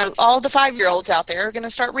 all the 5-year-olds out there are going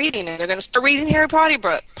to start reading, and they're going to start reading Harry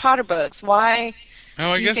Potter books. Why?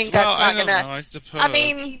 Oh, I guess, I don't know, I suppose. I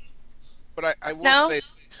mean... But I will say...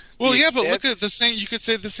 Well, yeah, but look at the same. You could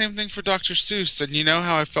say the same thing for Dr. Seuss, and you know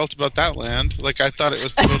how I felt about that land. Like, I thought it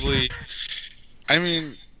was totally... I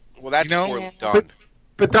mean... Well, that's poorly done.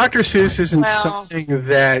 But Dr. Seuss isn't something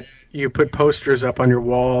that you put posters up on your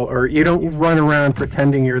wall, or you don't run around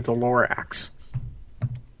pretending you're the Lorax.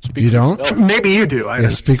 You don't? Maybe you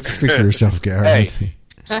do. Speak for yourself, Gary. Hey,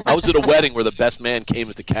 I was at a wedding where the best man came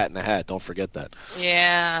as the Cat in the Hat. Don't forget that.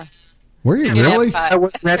 Yeah. Were you really? I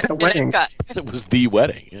wasn't at that wedding. It was the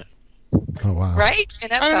wedding, yeah. Oh, wow. Right? I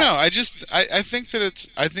don't know. I think that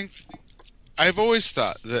I've always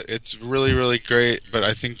thought that it's really, really great, but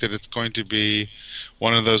I think that it's going to be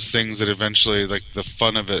one of those things that eventually, like, the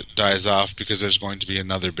fun of it dies off because there's going to be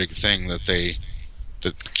another big thing that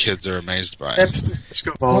kids are amazed by.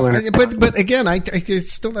 But again, I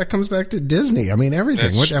still that comes back to Disney. I mean,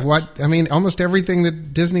 everything. I mean, almost everything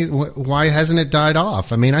that Disney. Why hasn't it died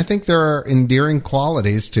off? I mean, I think there are endearing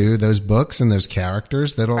qualities to those books and those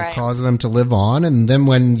characters that'll cause them to live on. And then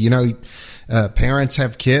when parents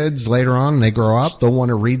have kids later on, and they grow up, they'll want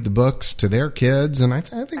to read the books to their kids. And I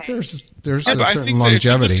think there's a certain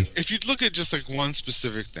longevity. If you look at just like one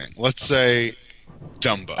specific thing, let's say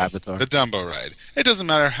Dumbo. Avatar. The Dumbo ride. It doesn't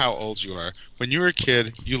matter how old you are. When you were a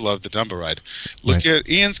kid, you loved the Dumbo ride. Look at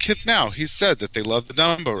Ian's kids now. He said that they love the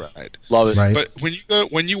Dumbo ride. Love it. Right. But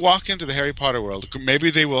when you walk into the Harry Potter world, maybe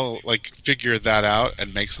they will figure that out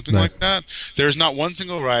and make something like that. There's not one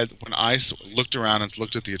single ride when I looked around and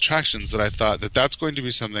looked at the attractions that I thought that that's going to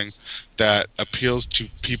be something that appeals to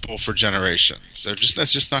people for generations.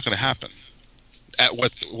 That's just not going to happen at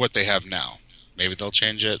what they have now. Maybe they'll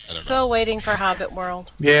change it. I don't know. Still waiting for Hobbit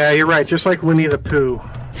World. Yeah, you're right. Just like Winnie the Pooh.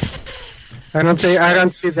 I don't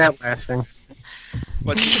see that lasting.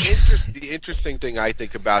 But the interesting thing I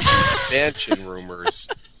think about the expansion rumors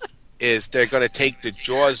is they're going to take the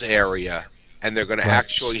Jaws area and they're going to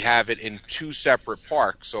actually have it in 2 separate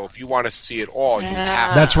parks. So if you want to see it all, you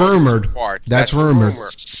have That's rumored. That's rumored. Rumor.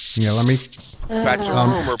 Yeah, let me. That's a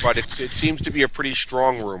rumor, but it seems to be a pretty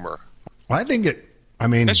strong rumor. Well, I think it. I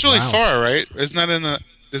mean, that's really far, right? Isn't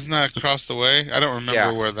that across the way? I don't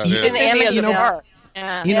remember where that is. In Amityville.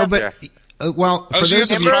 Well, for those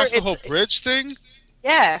of you across the whole bridge thing.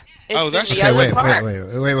 Yeah. That's okay. Wait.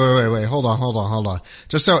 Hold on.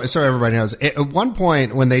 Just so everybody knows, at one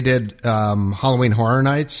point when they did Halloween Horror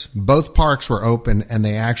Nights, both parks were open, and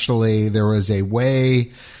there was a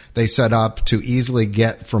way they set up to easily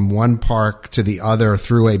get from one park to the other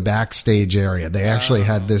through a backstage area. They actually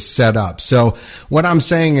had this set up. So what I'm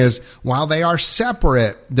saying is, while they are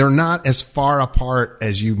separate, they're not as far apart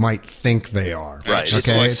as you might think they are. Right.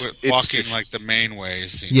 Okay. It's walking the main way.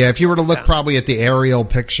 Yeah. If you were to look probably at the aerial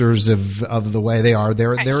pictures of the way they are,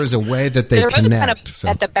 there is a way that they connect. Kind of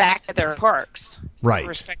at the back of their parks. Right.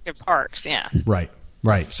 Respective parks. Yeah.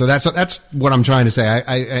 Right. So that's what I'm trying to say.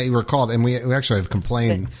 I recalled, and we actually have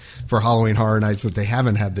complained for Halloween Horror Nights that they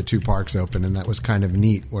haven't had the 2 parks open, and that was kind of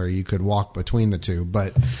neat where you could walk between the 2.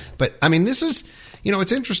 But I mean, this is,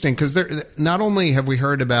 it's interesting because not only have we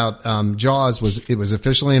heard about Jaws it was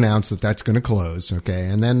officially announced that that's going to close, okay,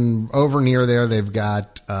 and then over near there they've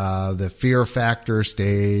got the Fear Factor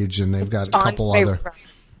stage, and they've got a couple other.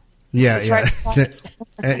 Yeah,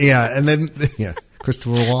 and then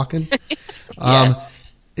Christopher Walken. And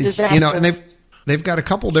they've got a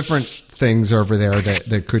couple different things over there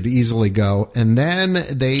that could easily go. And then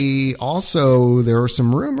there were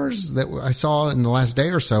some rumors that I saw in the last day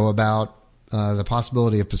or so about the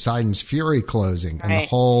possibility of Poseidon's Fury closing and the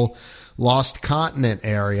whole Lost Continent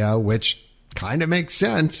area, which kind of makes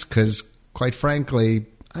sense because, quite frankly,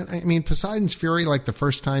 I mean, Poseidon's Fury, the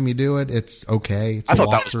first time you do it, it's okay. It's I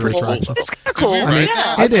thought that was pretty attraction. cool. It's kind of cool. I mean,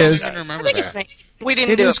 it is. I didn't remember that. We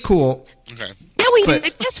didn't. It is cool. Okay. Yeah, we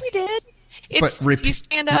did. Yes, we did. You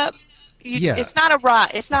stand up. It's not a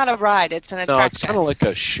ride. It's not a ride. It's an attraction. No, it's kind of like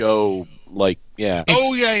a show. Yeah.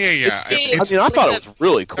 Oh yeah. I thought it was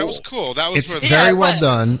really cool. That was cool. That was. It's very well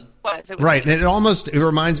done. It was right, and it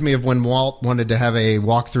reminds me of when Walt wanted to have a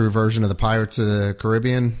walkthrough version of the Pirates of the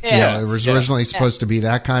Caribbean. Yeah, it was originally supposed to be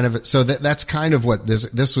that kind of. So that's kind of what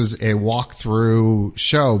this was, a walkthrough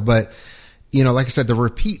show. But like I said, the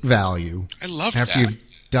repeat value. I love after that. you've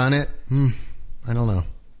done it. I don't know,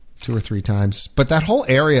 2 or 3 times. But that whole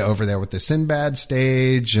area over there with the Sinbad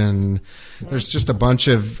stage, and there's just a bunch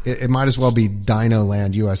of. It might as well be Dino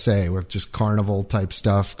Land USA with just carnival type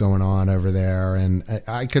stuff going on over there, and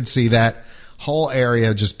I could see that whole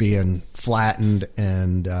area just being flattened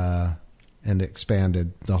and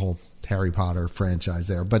expanded. The whole Harry Potter franchise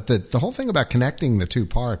there, but the whole thing about connecting the 2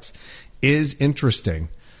 parks is interesting.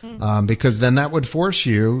 Because then that would force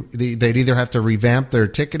you, they'd either have to revamp their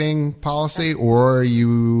ticketing policy, or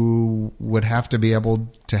you would have to be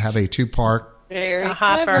able to have a 2-park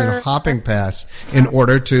hopping pass in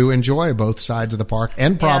order to enjoy both sides of the park,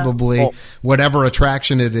 and probably whatever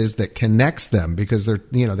attraction it is that connects them, because there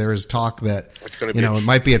is talk that it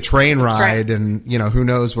might be a train ride, and who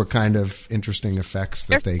knows what kind of interesting effects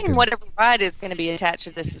that they could. Whatever ride is going to be attached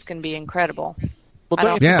to this is going to be incredible. Well,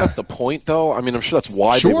 don't you think that's the point, though? I mean, I'm sure that's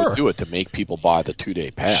why they would do it, to make people buy the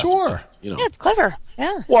 2-day pass. Sure. Yeah, it's clever.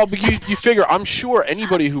 Yeah. Well, but you figure, I'm sure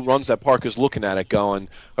anybody who runs that park is looking at it going,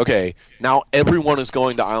 okay, now everyone is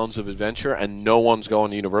going to Islands of Adventure and no one's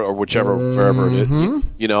going to Universal or wherever it is,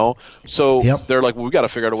 So they're like, well, we've got to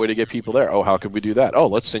figure out a way to get people there. Oh, how could we do that? Oh,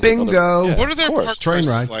 let's sing Bingo. What are their park train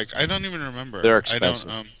ride? Like? I don't even remember. They're expensive.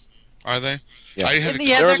 Are they? Yeah.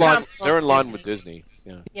 They're in line with Disney.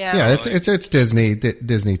 Yeah, it's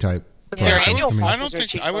Disney type. Yeah, I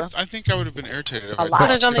think I would have been irritated.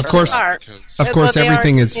 Of course,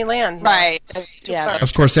 everything is right.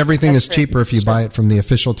 Of course, everything is cheaper if you buy it from the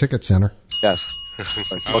official ticket center. Yes.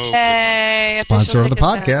 Okay. Sponsor of the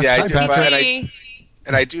podcast. Yeah, Hi, Patrick.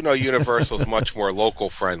 And I do know Universal is much more local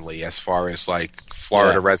friendly as far as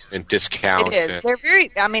Florida resident discounts. It is. They're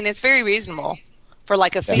very. I mean, it's very reasonable. For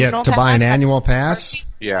like a seasonal to pass? buy an annual pass?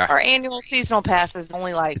 Yeah. Our annual seasonal pass is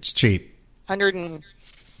only like... It's cheap. $139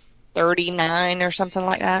 or something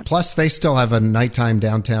like that. Plus, they still have a nighttime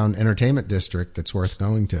downtown entertainment district that's worth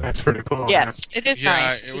going to. That's pretty cool. Yes, it is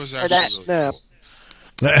nice. Yeah, it was actually really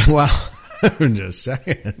cool. Well, I'm just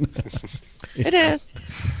saying. It is.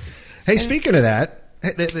 Hey, speaking of that,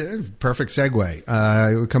 perfect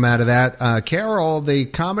segue. We come out of that. Carol, the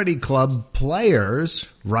comedy club players,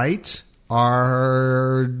 right,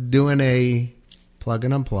 are doing a plug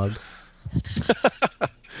and unplug.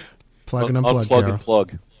 Plug and unplug. Unplug and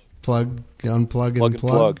plug. Plug, unplug, and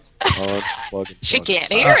plug. She can't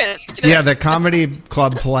hear it. Yeah, the comedy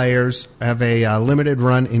club players have a limited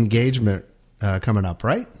run engagement coming up,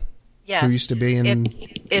 right? Yes. Who used to be in...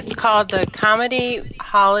 It's called the Comedy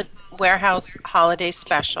Warehouse Holiday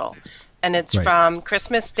Special, and it's from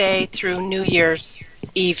Christmas Day through New Year's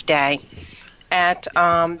Eve Day at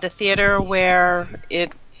the theater where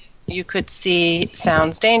you could see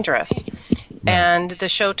Sounds Dangerous. And the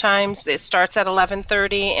show times, it starts at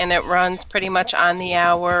 11:30 and it runs pretty much on the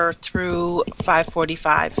hour through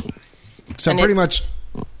 5:45. So pretty much,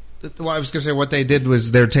 well, I was going to say what they did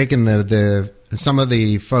was they're taking the some of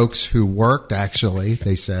the folks who worked, actually,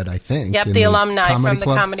 they said, I think. Yep, the alumni from the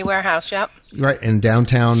Comedy Warehouse, yep. Right, in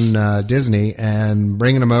downtown Disney, and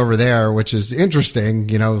bringing them over there, which is interesting,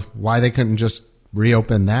 why they couldn't just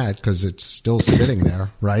reopen that, because it's still sitting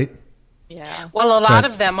there, right? Yeah. Well, a lot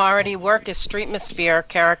of them already work as Streetmosphere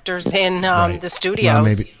characters in the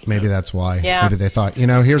studios. Well, maybe that's why. Yeah. Maybe they thought,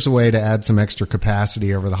 here's a way to add some extra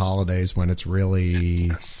capacity over the holidays when it's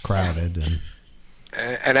really crowded.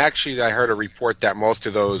 And actually, I heard a report that most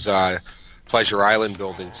of those Pleasure Island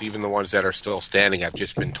buildings, even the ones that are still standing, have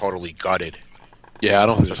just been totally gutted. Yeah, I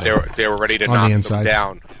don't think they were ready to knock them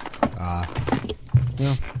down.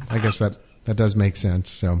 Well, I guess that does make sense.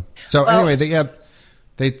 So anyway,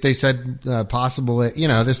 They said possible,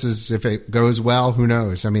 this is, if it goes well, who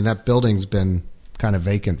knows? I mean, that building's been kind of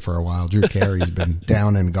vacant for a while. Drew Carey's been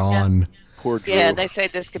down and gone. Yeah. Poor Drew. Yeah, they say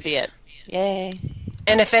this could be it. Yay.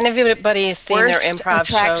 And if anybody has seen their improv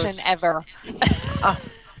attraction shows... ever.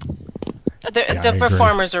 The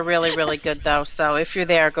performers are really, really good, though. So if you're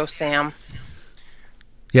there, go see them.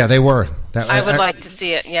 Yeah, they were. I would like to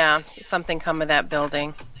see it, something come of that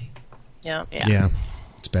building. Yeah.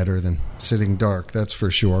 It's better than sitting dark, that's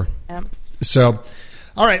for sure. Yeah. So,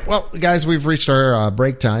 all right, well, guys, we've reached our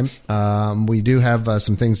break time. We do have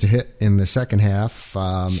some things to hit in the second half,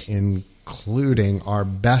 including our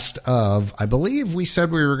best of. I believe we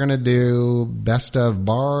said we were going to do best of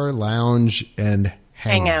bar, lounge, and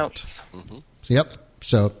hangout. Mm-hmm. Yep.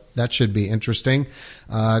 So that should be interesting.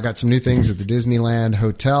 Got some new things at the Disneyland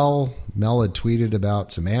Hotel. Mel had tweeted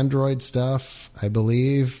about some Android stuff, I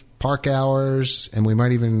believe. Park hours, and we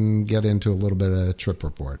might even get into a little bit of trip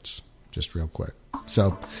reports, just real quick.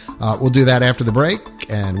 So we'll do that after the break,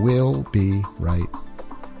 and we'll be right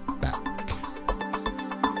back.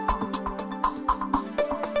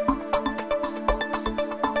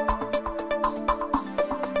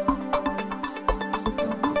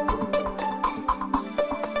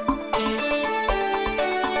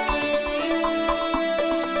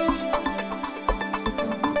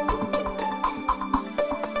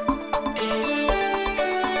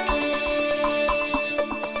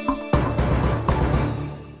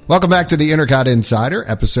 Welcome back to the Intercot Insider,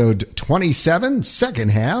 episode 27, second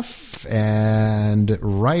half. And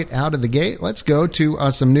right out of the gate, let's go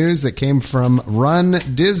to some news that came from Run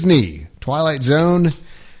Disney. Twilight Zone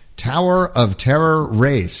Tower of Terror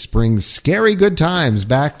race brings scary good times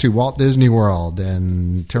back to Walt Disney World.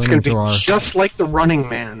 And turning to our... just like the Running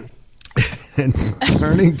Man. And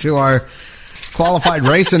turning to our qualified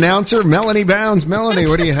race announcer, Melanie Bounds. Melanie,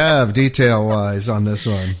 what do you have detail-wise on this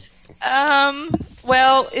one?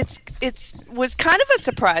 Well, it was kind of a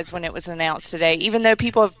surprise when it was announced today, even though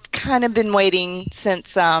people have kind of been waiting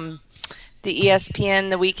since the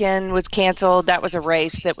ESPN The Weekend was canceled. That was a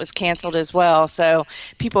race that was canceled as well, so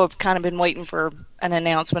people have kind of been waiting for an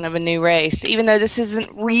announcement of a new race, even though this isn't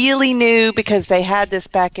really new because they had this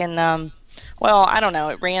back in, I don't know,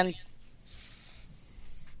 it ran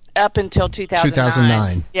up until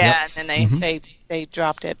 2009. Yeah, yep. And then they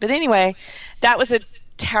dropped it. But anyway, that was a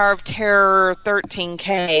Tower of Terror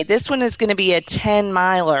 13K. This one is going to be a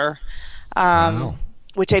 10-miler,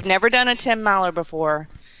 which they've never done a 10-miler before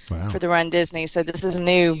for the Run Disney. So this is a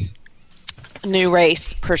new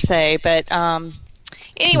race per se. But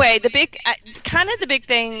anyway, the big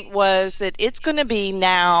thing was that it's going to be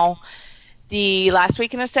now the last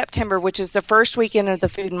weekend of September, which is the first weekend of the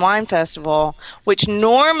Food and Wine Festival, which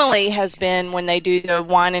normally has been when they do the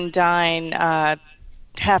Wine and Dine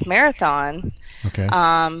half marathon. Okay.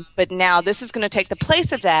 But now this is going to take the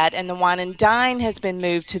place of that, and the Wine and Dine has been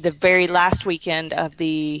moved to the very last weekend of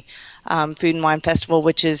the Food and Wine Festival,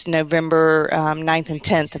 which is November 9th and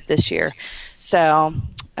 10th of this year. So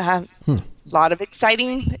a lot of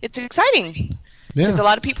exciting. It's exciting. Yeah. Because a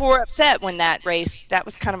lot of people were upset when that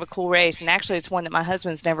was kind of a cool race. And actually, it's one that my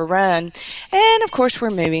husband's never run. And, of course, we're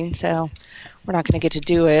moving, so we're not going to get to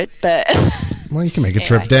do it. But well, you can make a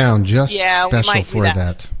trip down just special for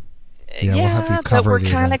that. Yeah, we'll have you cover but we're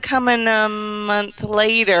kind of coming a month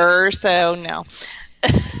later, so no.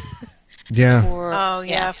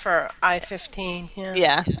 Yeah. For I-15.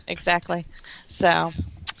 Yeah, exactly. So,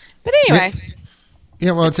 but anyway.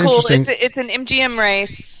 Yeah, well, it's cool. interesting. It's an MGM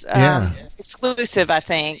race, exclusive, I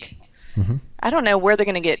think. Mm-hmm. I don't know where they're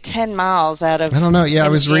going to get 10 miles out of. I don't know. Yeah, MGM. I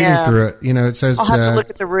was reading through it. It says. I'll have to look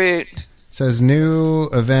at the route. It says new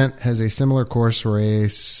event has a similar course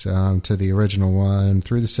race to the original one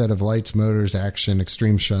through the set of lights, motors, action,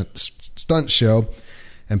 extreme stunt show,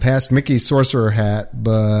 and past Mickey's Sorcerer Hat,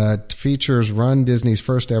 but features Run Disney's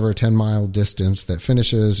first ever 10-mile distance that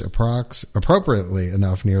finishes appropriately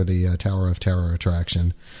enough near the Tower of Terror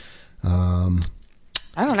attraction. I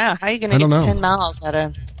don't know. How are you going to get 10 miles out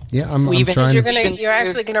of... Yeah, I'm trying. You're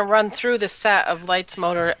actually going to run through the set of lights,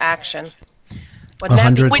 motor, action.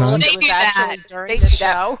 100 times? They do that during the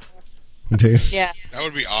show. Dude. Yeah. That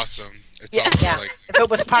would be awesome. It's if it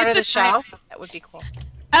was part of the show, that would be cool.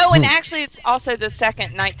 Oh, and actually, it's also the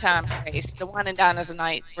second nighttime race. The Wine and Dine is a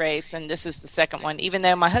night race, and this is the second one. Even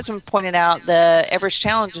though my husband pointed out the Everest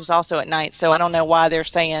Challenge is also at night, so I don't know why they're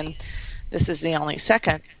saying this is the only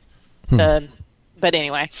second. But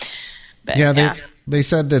anyway. They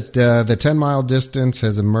said that the 10-mile distance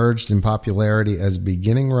has emerged in popularity as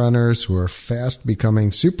beginning runners who are fast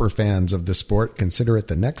becoming super fans of the sport consider it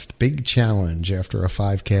the next big challenge after a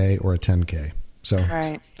 5K or a 10K. So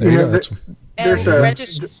there you go.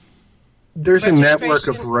 There's a network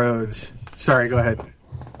of roads. Sorry, go ahead.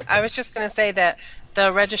 I was just going to say that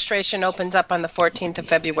the registration opens up on the 14th of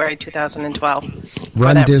February, 2012.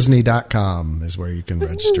 RunDisney.com is where you can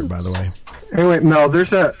register, by the way. Anyway, Mel,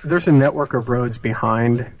 there's a network of roads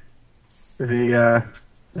behind the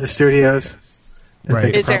studios that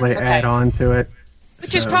they could probably add on to it.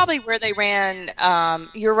 Which is probably where they ran.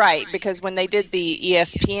 You're right, because when they did the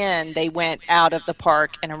ESPN, they went out of the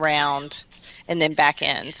park and around, and then back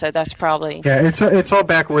in. So that's probably it's all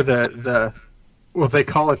back where the they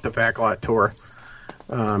call it the backlot tour.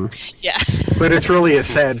 But it's really a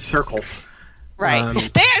sad circle.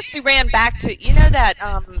 Right. They actually ran back to that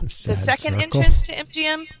the second entrance to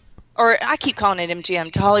MGM, or I keep calling it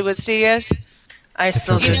MGM, to Hollywood Studios. I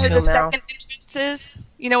still do the now. second entrances.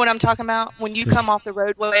 You know what I'm talking about? When you come off the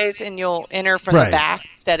roadways and you'll enter from the back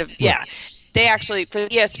instead of They actually for the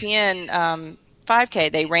ESPN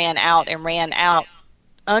 5K they ran out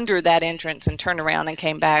under that entrance and turned around and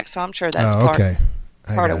came back. So I'm sure that's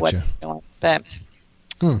part of what they're doing. But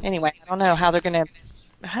anyway, I don't know how they're going to.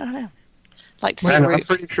 I don't know. Like to see I'm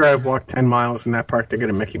pretty sure I've walked 10 miles in that park to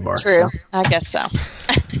get a Mickey bar. True, so. I guess so.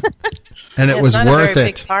 And it was not worth a very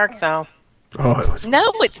it. Big park, though. Oh, it was. No,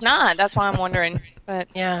 it's not. That's why I'm wondering. But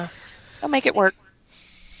they'll make it work.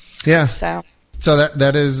 Yeah. So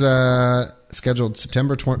that is scheduled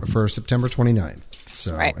for September 29th.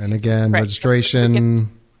 So and again,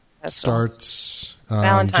 registration starts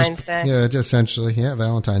Valentine's Day. Yeah, essentially,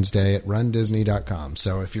 Valentine's Day at RunDisney.com.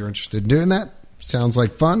 So if you're interested in doing that. Sounds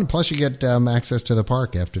like fun. Plus, you get access to the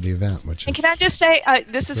park after the event. And can I just say,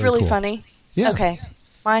 this is really cool. funny? Yeah. Okay.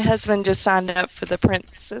 My husband just signed up for the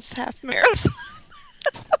Princess Half Marathon.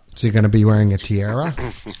 So you're going to be wearing a tiara?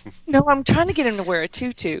 No, I'm trying to get him to wear a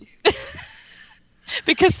tutu.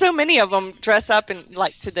 Because so many of them dress up in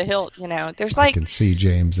to the hilt. There's I can see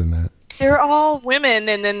James in that. They're all women,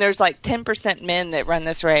 and then there's 10% men that run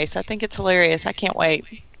this race. I think it's hilarious. I can't wait.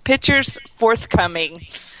 Pictures forthcoming.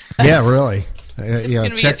 Yeah, really.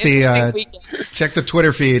 Check the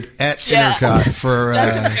Twitter feed at Intercut for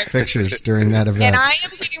pictures during that event. And I am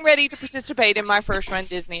getting ready to participate in my first Run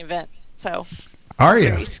Disney event. So, are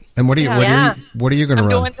you? And what are you going to run? I'm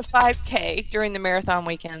doing the 5K during the marathon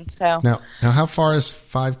weekend. So now, how far is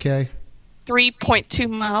 5K? 3.2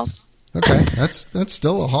 miles. Okay, that's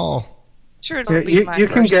still a haul. Sure, it'll be my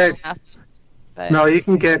first last. No, you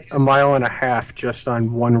can get a mile and a half just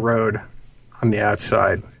on one road on the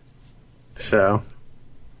outside. So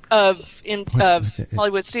of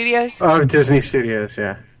Hollywood Studios? Of Disney Studios,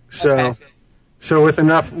 yeah. So with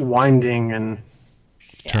enough winding and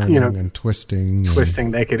turning and twisting,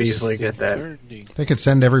 they could easily get that. They could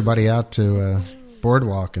send everybody out to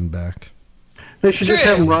Boardwalk and back. They should just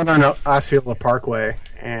have them run on Osceola Parkway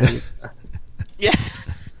and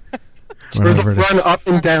Or run up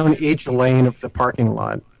and down each lane of the parking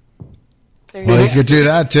lot. Well, you could do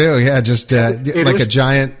that too. Yeah, just like a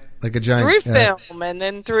giant through film and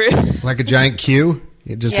then through like a giant queue.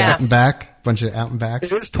 Just out and back, bunch of out and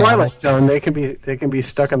backs. It is Twilight Zone. They can be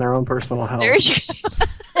stuck in their own personal hell. There you go.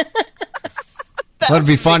 Well, it'd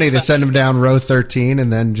be funny to send them down row 13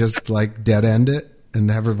 and then just like dead end it and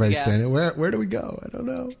have everybody standing. Where do we go? I don't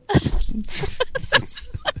know.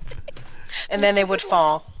 And then they would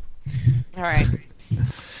fall. All right.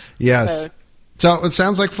 Yes. So it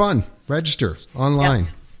sounds like fun. Register online.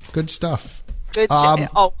 Yep. Good stuff. Good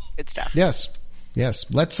stuff. Yes.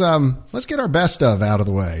 Let's get our best of out of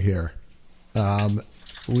the way here.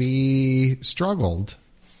 We struggled,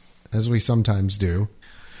 as we sometimes do,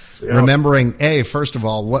 remembering first of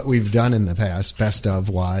all what we've done in the past, best of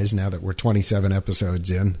wise. Now that we're 27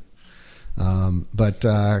 episodes in,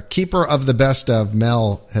 but keeper of the best of,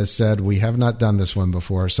 Mel, has said we have not done this one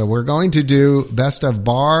before, so we're going to do best of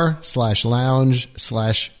bar / lounge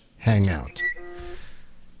 / hangout.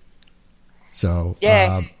 So.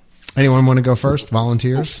 Anyone want to go first?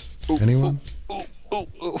 Volunteers? Anyone?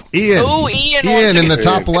 Ian. Ian in the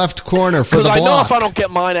top left corner for the block. I know if I don't get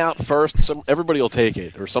mine out first, everybody will take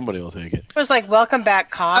it, or somebody will take it. It was like, welcome back,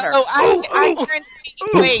 Cotter. I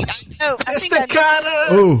wait. I know. I think Mr.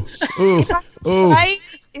 Cotter.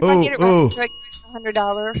 If I get it right, like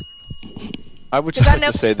 $100. I would just like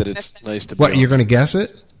to say that it's nice to be. What, you're going to guess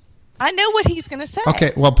it? I know what he's going to say.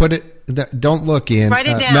 Okay, well, put it. Don't look, Ian. Write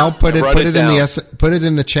it down. Mel, put it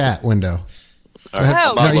in the chat window.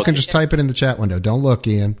 Right. You can just type it in the chat window. Don't look,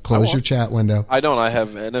 Ian. Close your chat window. I don't. I have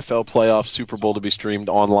NFL playoff Super Bowl to be streamed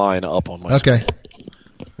online up on my screen.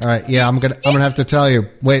 All right. Yeah, I'm gonna have to tell you.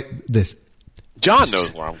 Wait, this. John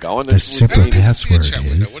knows where I'm going. The super password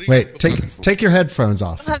is. Wait, take your headphones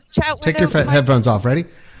off. Take your headphones off. Ready?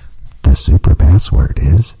 The super password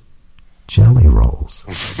is jelly rolls.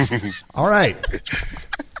 All right.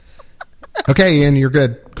 Okay, Ian, you're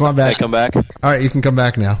good. Come on back. Can I come back? All right, you can come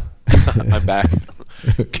back now. I'm back.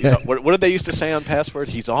 Okay. What did they used to say on Password?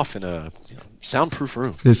 He's off in a soundproof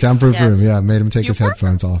room. The soundproof room, yeah. Made him take his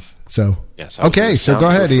headphones off. So okay, so go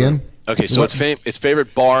ahead, Ian. Okay, so it's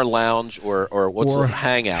favorite bar, lounge, or what's the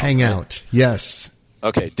hangout? Hangout, yes.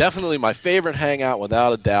 Okay, definitely my favorite hangout,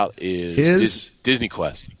 without a doubt, is Disney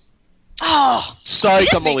Quest. Oh,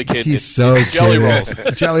 psych! I'm only kidding. He's so Jelly rolls.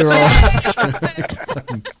 Jelly rolls.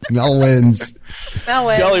 Mel wins.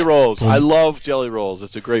 Jelly rolls. I love jelly rolls.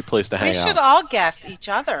 It's a great place to hang out. We should all guess each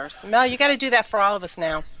other's. Mel, you got to do that for all of us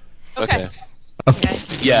now. Okay.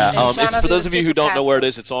 Yeah. It's, for those of you who don't know where it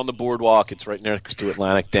is, it's on the boardwalk. It's right next to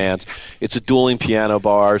Atlantic Dance. It's a dueling piano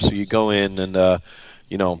bar, so you go in and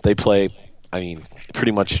they play. I mean,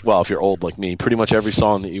 pretty much, well, if you're old like me, pretty much every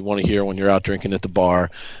song that you want to hear when you're out drinking at the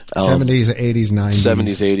bar. 70s, 80s, 90s.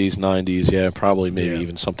 70s, 80s, 90s, yeah, probably maybe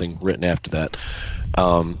even something written after that.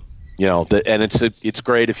 And it's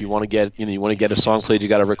great if you want to get a song played, you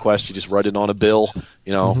got a request, you just write it on a bill,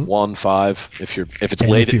 1, 5. If it's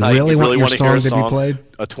late at night, you really want to hear a song, be played,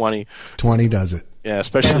 a 20. 20 does it. Yeah,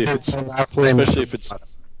 especially if it's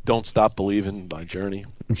Don't Stop Believing by Journey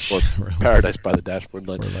or Paradise by the Dashboard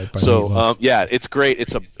Light. So it's great.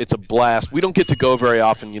 It's a blast. We don't get to go very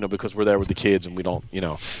often, because we're there with the kids and we don't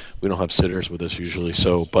have sitters with us usually.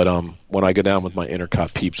 So, but when I go down with my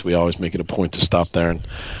Intercot peeps, we always make it a point to stop there and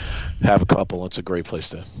have a couple. It's a great place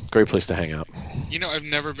to hang out. I've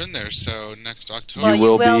never been there, so next October you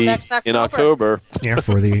will be in October. Yeah,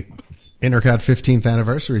 for the Intercot 15th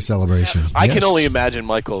anniversary celebration. I can only imagine,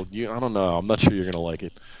 Michael. I don't know. I'm not sure you're going to like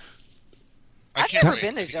it. I've never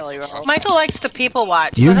been to Jelly Rolls. Michael likes the people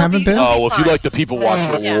watch. You haven't been? Oh, well, if you like the people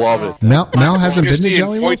watch, you'll love it. Mel hasn't been to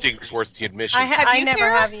Jelly Rolls? Pointing's worth the admission. I never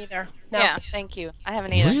have either. No. Yeah, thank you. I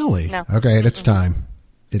haven't either. Really? No. Okay, it's time.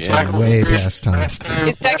 It's way past time.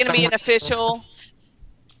 Is that going to be an official?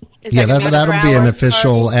 That'll be an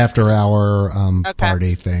official after-hour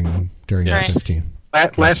party thing during the 15th.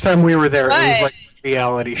 Last time we were there, it was like a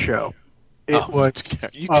reality show. It was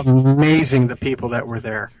amazing, the people that were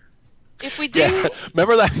there. If we do,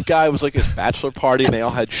 remember that guy was like his bachelor party, and they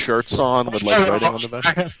all had shirts on with like writing on the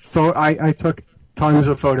back. I took tons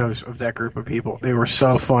of photos of that group of people. They were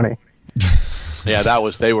so funny. Yeah,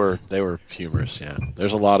 they were humorous. Yeah,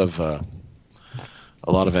 there's a lot of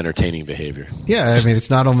entertaining behavior. Yeah, I mean,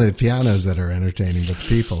 it's not only the pianos that are entertaining, but the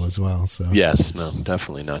people as well. So yes, no,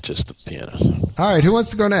 definitely not just the pianos. All right, who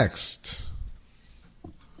wants to go next?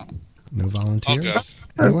 No volunteers?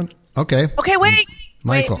 Anyone? Okay. Okay, wait.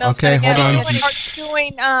 Michael. Wait, okay, hold on.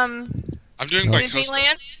 I'm doing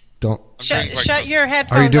Disneyland. Shut your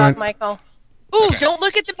headphones off, Michael. Ooh, okay. Don't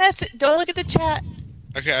look at the message. Don't look at the chat.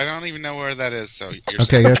 Okay, I don't even know where that is. So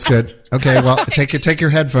okay, that's good. Okay, well, take your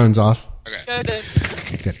headphones off. Okay.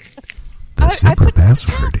 Good. The super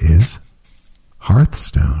password is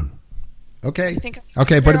Hearthstone. Okay.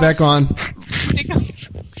 Okay, put it back on.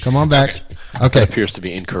 Come on back. Okay. That appears to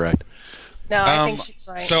be incorrect. No, I think she's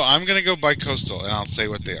right. So I'm going to go bi-coastal, and I'll say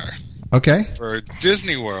what they are. Okay. For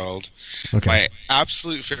Disney World, my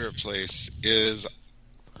absolute favorite place is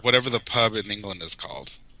whatever the pub in England is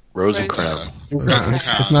called. Rose and Crown.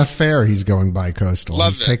 It's not fair he's going bi-coastal.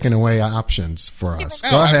 He's taking away options for us.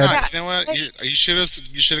 Go ahead. You know what? You should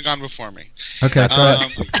have gone before me. Okay, go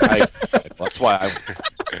ahead. That's why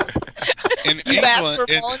in England,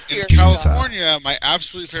 in California, my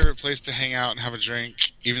absolute favorite place to hang out and have a drink,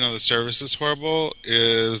 even though the service is horrible,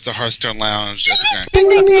 is the Hearthstone Lounge at the Grand. Ding,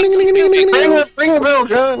 ding, ding, ding, ding, ding, ding. Ring the bell,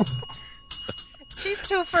 John. She's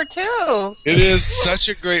 2 for 2. It is such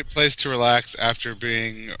a great place to relax after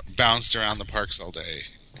being bounced around the parks all day.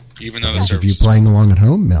 Even though the service. If you playing along at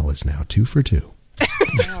home, Mel is now 2 for 2.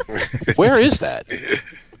 Where is that?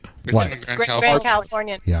 What? In Grand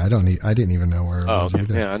California. Yeah, I didn't even know where it was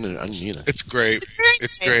either. Yeah, I didn't either. It's great.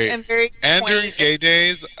 It's great. And during gay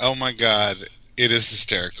days, oh my god, it is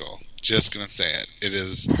hysterical. Just gonna say it. It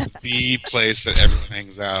is the place that everyone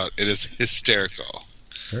hangs out. It is hysterical.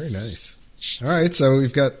 Very nice. All right, so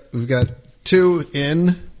we've got 2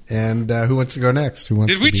 in, and who wants to go next?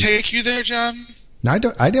 Did we take you there, John? No,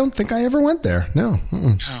 I don't think I ever went there. No.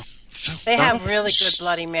 Oh, so they have really good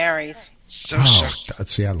Bloody Marys. So shocked.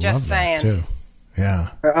 See, I love that too. Yeah.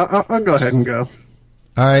 I'll go ahead and go.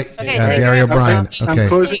 All right, Gary O'Brien.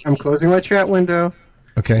 Okay. I'm closing my chat window.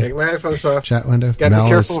 Okay. Take my headphones off. Chat window. Got to be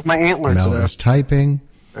careful with my antlers. Mel is typing.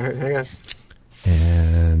 All right, hang on.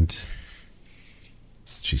 And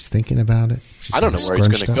she's thinking about it. I don't know where he's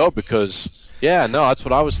going to go because, that's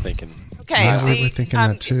what I was thinking. Okay, we were thinking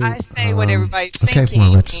that too. I say what everybody's thinking. Okay,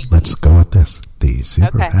 well let's go with this. The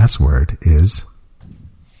super password is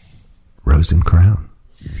Rose and Crown.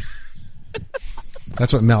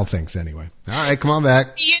 That's what Mel thinks anyway. All right, come on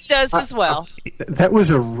back. He does as well. That was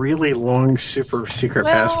a really long super secret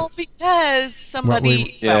password. Well, because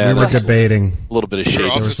somebody... we were debating. A little bit of shade. We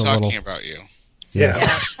were also talking about you. Yes.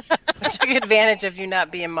 Yeah. I took advantage of you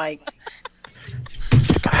not being mic'd.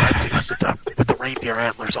 With the reindeer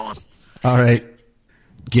antlers on. All right.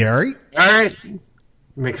 Gary? All right.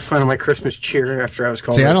 Make fun of my Christmas cheer after I was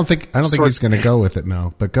called. See, I don't think he's going to go with it,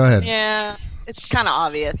 Mel, but go ahead. Yeah, it's kind of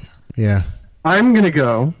obvious. Yeah. I'm going to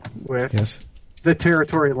go with the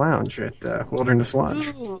Territory Lounge at Wilderness Lodge.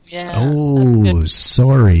 Ooh, yeah. Oh,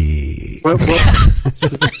 sorry. I don't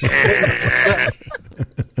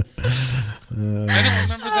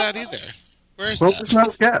remember that either. Where is that? What was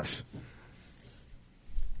Mel's guess?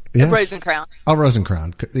 Yes. Rose and Crown. Oh, Rose and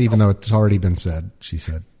Crown, even though it's already been said, she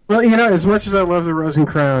said. Well, as much as I love the Rose and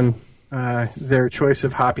Crown, their choice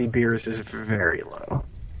of hoppy beers is very low.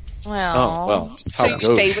 Well, so you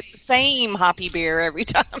stay with the same hoppy beer every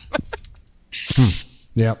time.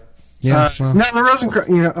 Yep. Yeah. No, the Rose and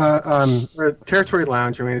Crown, or Territory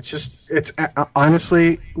Lounge. I mean, it's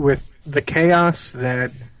honestly with the chaos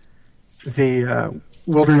that the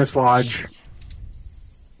Wilderness Lodge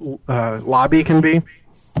lobby can be.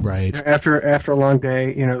 Right. After a long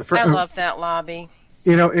day, I love that lobby.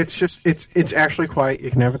 It's actually quiet.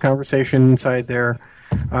 You can have a conversation inside there.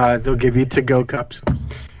 They'll give you to-go cups.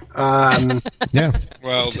 Yeah.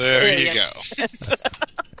 Well, there you go.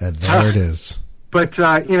 And there it is. But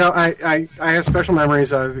I have special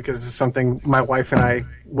memories of it because it's something my wife and I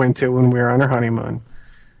went to when we were on our honeymoon.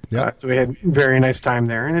 Yeah. So we had a very nice time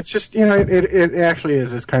there, and it's just it actually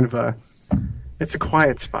is. It's kind of it's a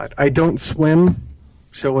quiet spot. I don't swim,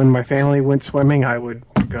 so when my family went swimming, I would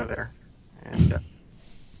go there. And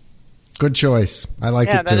good choice. I like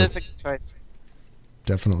it too. Yeah, that is a good choice.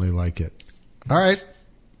 Definitely like it. All right.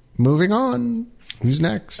 Moving on. Who's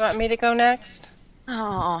next? You want me to go next?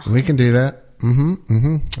 Oh. We can do that.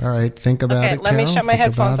 All right. Think about it. Okay, let me shut my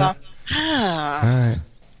headphones off. All right.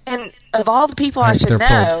 And of all the people I should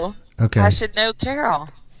know, I should know Carol.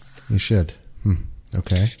 You should.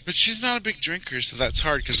 Okay. But she's not a big drinker, so that's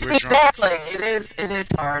hard because we're drunk. Exactly. It is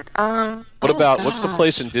hard. What about, what's the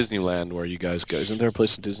place in Disneyland where you guys go? Isn't there a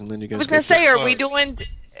place in Disneyland you guys go? I was going to say, are we doing...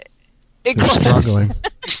 They're struggling.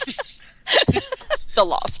 The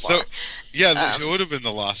Lost Bar. So, yeah, it would have been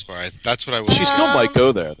the Lost Bar. That's what I was. She still might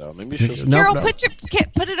go there, though. Maybe she'll... Carol, put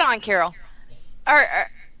it on, Carol.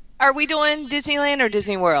 Are we doing Disneyland or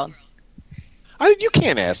Disney World? You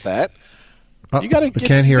can't ask that. You got to.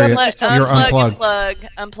 Can't hear you. You're unplugged.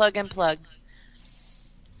 Unplug.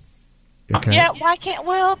 Okay. Yeah, why can't?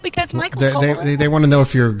 Well, because Michael's they want to know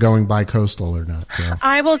if you're going bi-coastal or not. Yeah.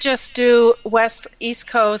 I will just do East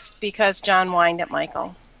Coast because John whined at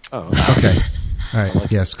Michael. Oh, okay. All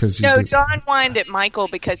right. Yes, because John whined at Michael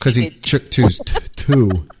because he chose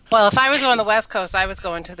two. Well, if I was on the West Coast, I was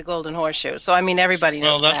going to the Golden Horseshoe. So, I mean, everybody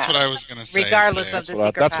knows that's what I was going to say. Regardless of the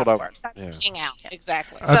secret passport. Hang out.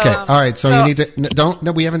 Exactly. Okay. All right. So you need to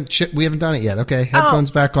no. We haven't done it yet. Okay.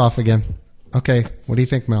 Headphones back off again. Okay. What do you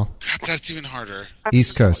think, Mel? That's even harder.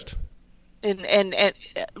 East Coast. And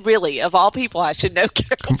really, of all people, I should know.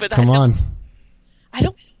 Carol, come on. I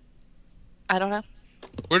don't know.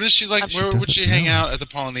 Where does she Where would she hang out at the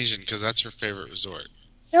Polynesian? Because that's her favorite resort.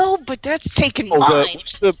 No, but that's taking mine.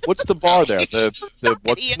 What's the bar there? The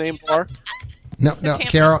what's the name bar? No,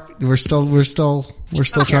 Carol, we're still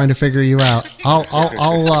trying to figure you out.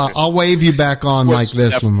 I'll wave you back on like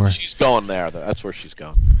this when we're. She's going there. That's where she's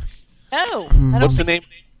going. No. What's the name?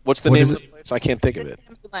 What's the name of the place? I can't think of it.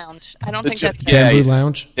 Bamboo Lounge. I don't think that's Bamboo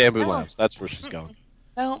Lounge. Bamboo Lounge. That's where she's going.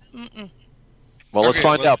 No. Well, let's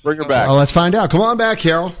find out. Bring her back. Oh, let's find out. Come on back,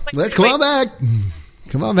 Carol. Come on back.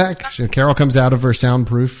 Come on back. Carol comes out of her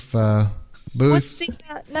soundproof booth.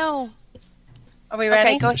 No. Are we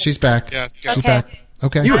ready? Okay, she's back. Yes, she's back.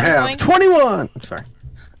 Okay. You have 21. I'm sorry.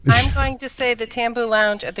 I'm going to say the Tambu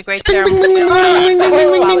Lounge at the Great Ceremony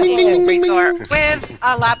Resort with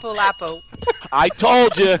a Lapu Lapu. I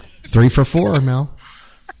told you. 3 for 4, Mel.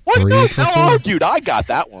 What the hell argued? I got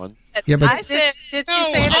that one. Yeah, but did you say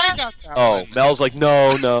that? I got that one. Mel's like,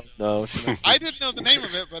 no. I didn't know the name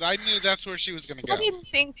of it, but I knew that's where she was going to go. I didn't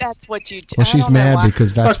think that's what you. Well, she's mad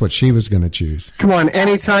because that's what she was going to choose. Come on,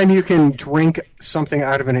 anytime you can drink something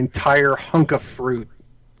out of an entire hunk of fruit,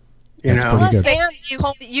 that's pretty good. And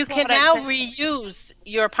you can now reuse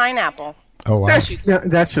your pineapple. Oh wow,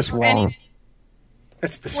 that's just wrong.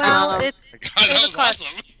 That's disgusting. Well,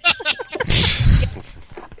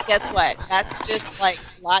 guess what? That's just like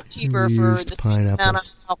a lot cheaper for the same amount of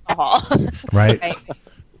alcohol. Right.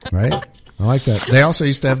 I like that. They also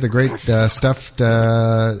used to have the great stuffed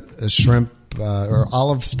shrimp or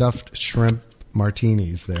olive stuffed shrimp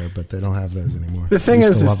martinis there, but they don't have those anymore. The thing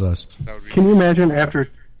is, love those. Can you imagine after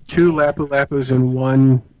 2 Lapu Lapus and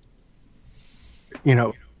 1,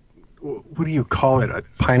 what do you call it? A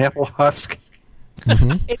pineapple husk?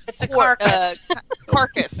 Mm-hmm. It's a carcass.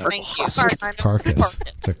 Carcass. Thank you. Carcass.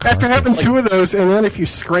 It's a carcass. After having 2 of those, and then if you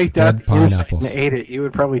scraped that inside and pineapples. Ate it, you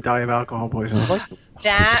would probably die of alcohol poisoning.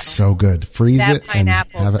 That's so good. Freeze it and have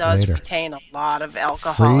it later. That pineapple does retain a lot of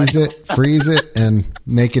alcohol. Freeze it, and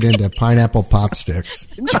make it into pineapple pop sticks.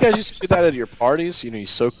 Didn't you guys used to do that at your parties? You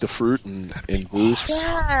soak the fruit in booze.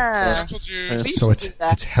 Yeah. So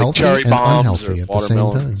it's healthy and unhealthy at the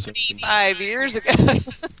same time. 5 years ago.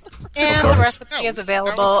 And the recipe is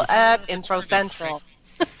available at Info Central.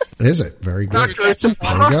 Is it? Very good. Doctor, it's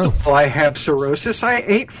impossible. I have cirrhosis. I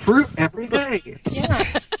ate fruit every day.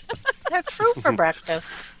 Yeah. That's fruit for breakfast.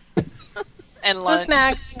 And lunch. Who's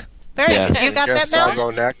next? Very good. You got that, Mel? I'll go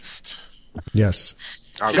next. Yes.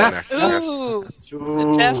 I'll go next.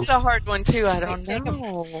 Ooh. Jeff's a hard one, too. I don't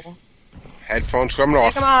know. Headphones coming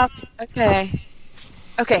off. Take them off.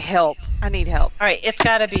 Okay, help. I need help. All right, it's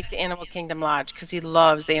got to be the Animal Kingdom Lodge because he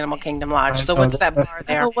loves the Animal Kingdom Lodge. So what's that bar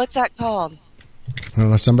there? Oh, what's that called? I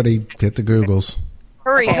don't know. Somebody hit the Googles.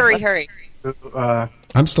 Hurry.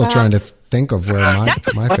 I'm still trying to think of where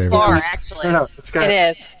my favorite bar, is. actually. No,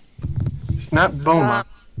 it is. It's not Boma.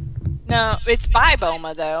 No, it's by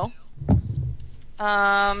Boma, though.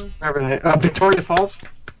 Victoria Falls?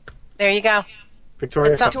 There you go.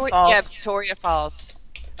 Victoria Falls. Yeah, Victoria Falls.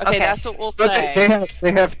 Okay, that's what we'll but say.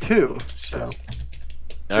 They have 2, so.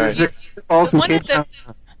 All right. Victoria Falls and Cape Town.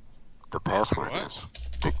 The password is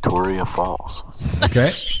Victoria Falls.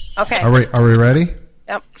 Okay. Okay. Are we ready?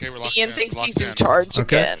 Yep. Okay, we're locked Ian thinks he's in charge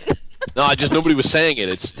again. No, nobody was saying it.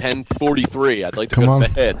 It's 10:43. I'd like to Come go on. to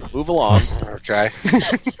bed. Move along. Okay.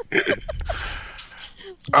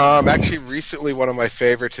 Actually, recently one of my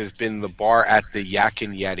favorites has been the bar at the Yak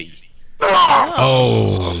and Yeti.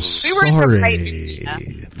 Oh, sorry.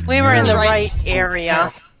 We were in the right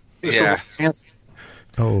area. Yeah.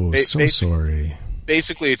 Oh, so sorry.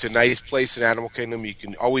 Basically, it's a nice place in Animal Kingdom. You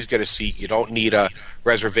can always get a seat. You don't need a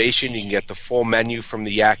reservation. You can get the full menu from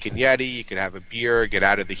the Yak and Yeti. You can have a beer, get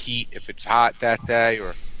out of the heat if it's hot that day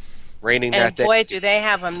or raining that day. And boy, do they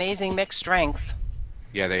have amazing mixed drinks.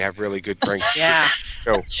 Yeah, they have really good drinks. Yeah.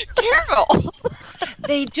 So, Carol!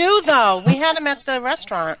 They do, though. We had them at the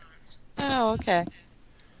restaurant. Oh, okay.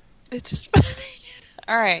 It's just funny.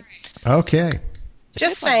 All right. Okay.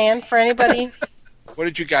 Just saying, for anybody what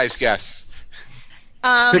did you guys guess?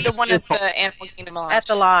 The one at the Animal Kingdom Lodge. at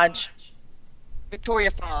the lodge. Victoria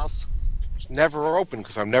Falls. never open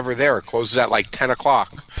because I'm never there. It closes at like 10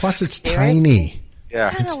 o'clock. Plus, it's tiny.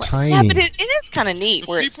 Yeah, it's tiny. Yeah, but it is kind of neat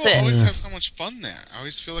where it sits. People always have so much fun there. I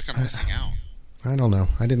always feel like I'm missing out. I don't know.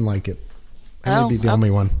 I didn't like it. I may be the only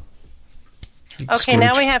one. Okay,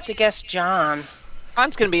 now we have to guess John.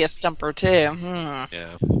 John's going to be a stumper, too.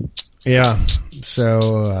 Yeah.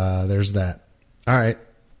 So there's that. All right.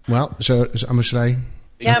 Well, should I?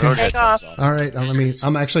 Yeah, take off. All right.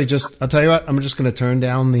 I'm actually just. I'll tell you what. I'm just going to turn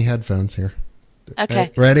down the headphones here.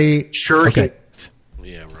 Okay. Ready? Sure. Okay.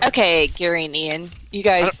 Yeah. Right. Okay, Gary and Ian, you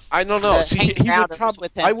guys. I don't know. See, he would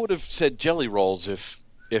with him. I would have said jelly rolls if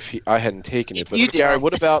I hadn't taken it. But You Gary,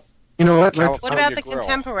 what about? You know what? What about the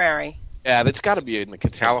Contemporary? Yeah, that's got to be in the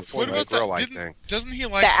California Grill, I think. Doesn't he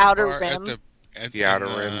like The Outer bar Rim? at The Outer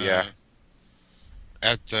Rim, yeah.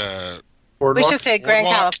 At the We should say Grand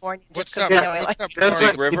Boardwalk? California. What's Just that? because What's that That's bar?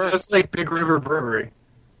 like River? That's like Big River Brewery.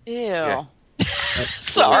 Ew. Yeah.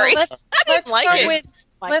 Sorry. Let's like go it. with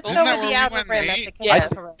let's Isn't go that with the where we Outer went Rim and at ate? the I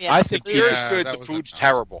Contemporary. think The beer's Yeah, good, that the was food's a-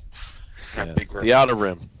 terrible. At Big River. The Outer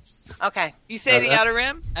Rim. Okay. You say the Outer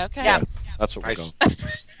Rim? Okay. Yeah. That's what we're Nice.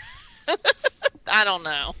 going. I don't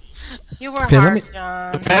know. You were Okay, let hard, me-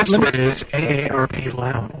 John. The password is AARP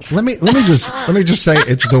Lounge. Let me just say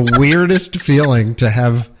it's the weirdest feeling to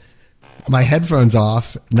have my headphones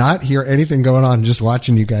off, not hear anything going on, just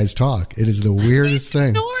watching you guys talk. It is the weirdest thing.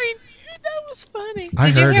 Ignoring you. That was funny. I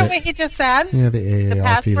Did you heard hear it. what he just said? Yeah, the AARP The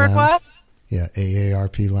password Lounge. was? Yeah,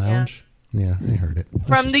 AARP Lounge. Yeah, I heard it.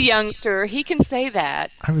 From the youngster, he can say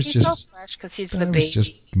that. I was He's so just fresh because he's I the was baby.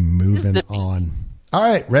 just moving on. All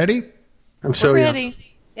right, ready? I'm so We're young. ready.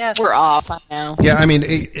 Yes. We're off, I know. Yeah, I mean,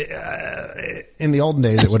 in the olden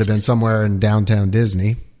days, it would have been somewhere in downtown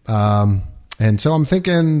Disney. And so I'm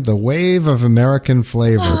thinking the wave of American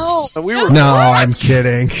flavors. No. So we were. No, I'm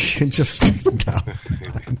kidding. Just no.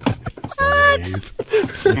 It's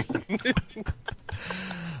the wave.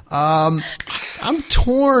 I'm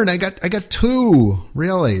torn. I got two,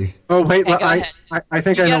 really. Oh wait, Okay, go I ahead.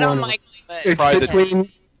 think You I get know on one. Mike, but It's Try the-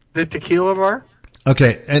 between the tequila bar.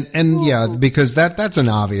 Okay, and yeah, because that's an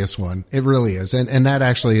obvious one. It really is, and that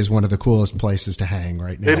actually is one of the coolest places to hang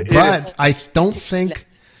right now. It but is. I don't think.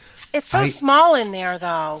 It's so small in there,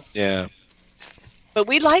 though, Yeah. but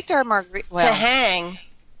we liked our margarita. to Well, hang.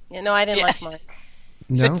 You know, I didn't like mine.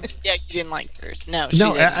 No, yeah, you didn't like yours. No, she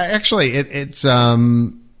no. didn't. Actually, it's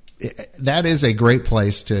that is a great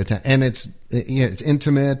place to and it's it's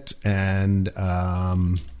intimate and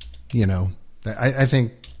you know, I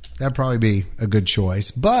think that'd probably be a good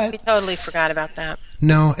choice. But We totally forgot about that.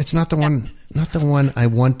 no, it's not the one. Not the one I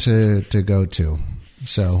want to go to.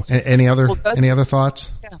 So, any other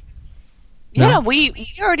thoughts? Yeah, No?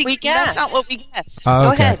 we already. We That's guessed. not what we guessed. Oh,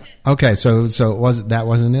 Go okay. ahead. Okay, so that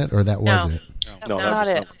wasn't it, or that was No. it? No, That's that not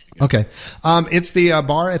was it. Okay, it's the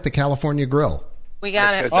bar at the California Grill. We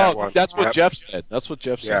got it. That Oh, one. that's what Yep. Jeff said. That's what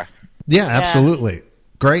Jeff Yeah. said. Yeah, absolutely,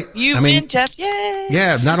 great. You I mean, win, Jeff. Yay!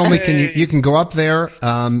 yeah. Not only can you can go up there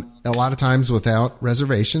a lot of times without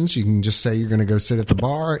reservations. You can just say you're going to go sit at the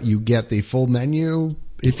bar. You get the full menu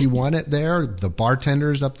if you want it there. The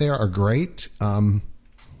bartenders up there are great.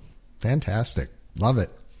 Fantastic. Love it.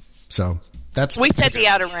 So that's We said the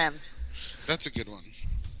Outer Rim. That's a good one.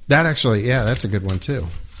 that actually. Yeah, that's a good one too.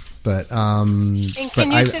 But And but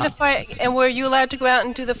can you I- see the fire? And were you allowed to go out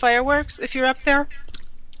and do the fireworks if you're up there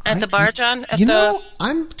at the bar, John? At you the, know,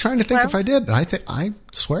 I'm trying to think if I did. I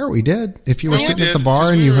swear we did. If you were We sitting at did, the bar 'cause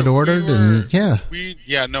and we you were- had ordered, we and were-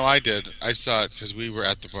 yeah. No, I did. I saw it because we were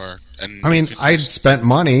at the bar. And I mean, you could I'd just- spent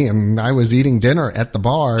money and I was eating dinner at the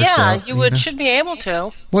bar. yeah, so, you would know. should be able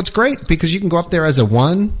to. Well, it's great because you can go up there as a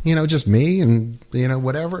one, just me and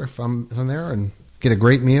whatever. If I'm there and get a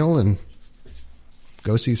great meal and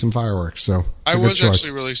go see some fireworks. So it's I a good was choice.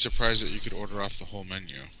 actually really surprised that you could order off the whole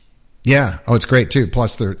menu. Yeah. Oh, it's great too.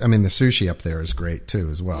 Plus, the sushi up there is great too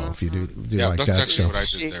as well. If you do Yeah, like that's that. actually So what I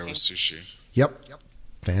did there was sushi. Yep.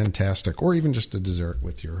 Fantastic. Or even just a dessert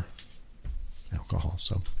with your alcohol.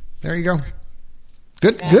 So there you go.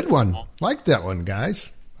 Good one. Like that one, guys.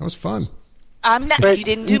 That was fun. I'm not. Wait. You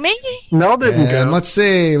didn't do me. Mel didn't And go. let's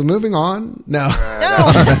see. Moving on. No. No.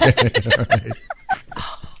 All right.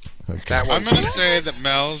 Okay. That I'm one's going to say that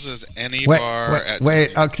Mel's is any Wait, bar at wait.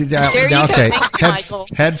 Disney. Okay. There you go. Okay. Thank you, Michael.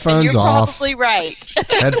 And Headphones you're off. probably right.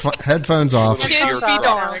 Headphones off. Little Kids beer be cart.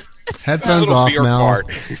 darned. Headphones Little off, beer Mel. cart.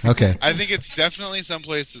 Okay. I think it's definitely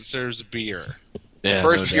someplace that serves beer. Yeah,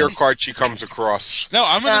 First no beer doubt. cart she comes across. No,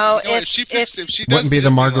 I'm gonna. No, if she picks, if she Wouldn't does be the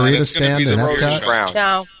Disneyland, margarita it's gonna be stand the in Rose Epcot? Crown.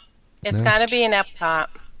 No, it's No? got to be an Epcot.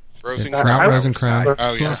 Rose and It's Crown. not Rose and Crown.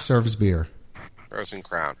 Oh, yeah. Plus serves beer. Rose and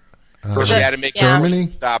Crown. First, she had to make Yeah.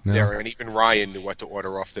 Germany? stop No. there, and even Ryan knew what to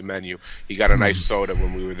order off the menu. He got a nice soda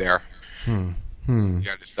when we were there. You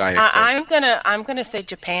got this Diet Coke. I'm gonna say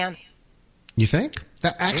Japan. You think?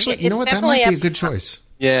 That actually, you know what? That might be a good choice.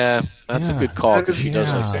 Yeah, that's a good call because she does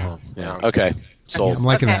like that. Yeah. Okay. So I'm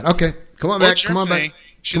liking that. Okay, come on back. Come on back.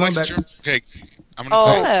 She likes Germany. Okay, I'm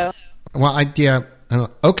gonna hello. Well,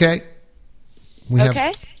 okay. We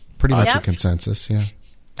have pretty much a consensus. Yeah.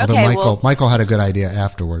 Although Michael had a good idea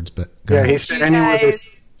afterwards, but he said anywhere there's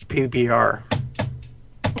PBR.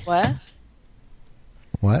 What?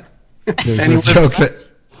 What? There's a joke that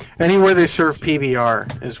anywhere they serve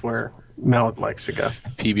PBR is where Mel likes to go.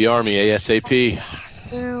 PBR me ASAP.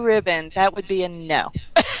 Blue ribbon. That would be a no.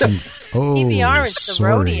 PBR is the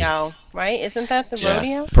rodeo, right? Isn't that the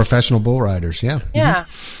rodeo? Professional bull riders, yeah. Yeah.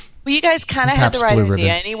 Well, you guys kind of had the right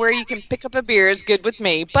idea. Anywhere you can pick up a beer is good with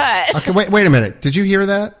me, but... Okay, wait a minute. Did you hear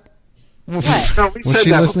that? What? No, was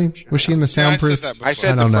she listening? Was she in the soundproof? I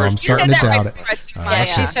said I don't know. I'm starting to doubt it. Yeah,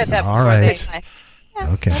 she said that. All right.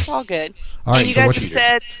 Yeah, okay. That's all good. All right, and you guys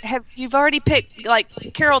said, you've already picked,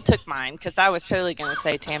 Carol took mine, because I was totally going to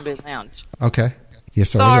say Tambu Lounge. Okay.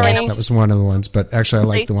 Yes, that was one of the ones, but actually I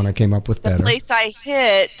like the one I came up with better. The place I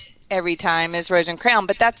hit every time is Rose and Crown,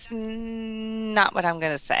 but that's not what I'm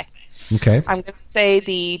going to say. Okay. I'm going to say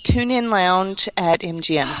the Tune-In Lounge at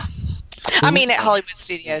MGM. At Hollywood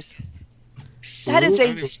Studios. That is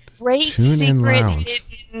a great secret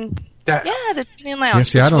hidden... the Tune-In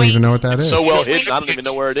Lounge. Yeah, I don't even know what that is. So well hidden, I don't even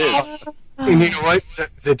know where it is. You know what?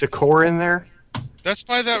 The decor in there? That's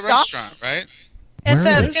by that restaurant, right? It's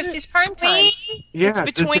a 50s prime time. Yeah.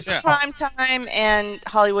 It's between prime time and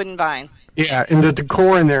Hollywood and Vine. Yeah, and the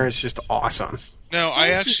decor in there is just awesome. No,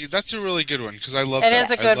 that's a really good one because I love it. It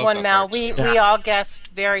is a good one, Mel. We all guessed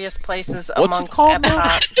various places amongst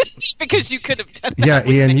Epcot. Because you could have done that. Yeah,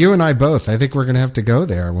 Ian, you and I both. I think we're going to have to go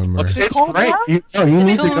there when we're... It's great. You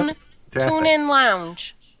need to go. Tune-In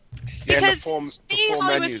Lounge. Because the full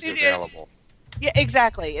menu's available. Yeah,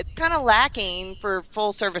 exactly. It's kind of lacking for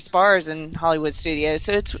full-service bars in Hollywood Studios,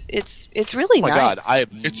 so it's really nice. Oh my God, I have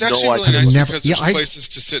it's no actually really idea. nice because there's places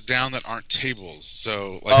to sit down that aren't tables.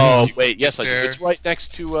 So, yes, I do. It's right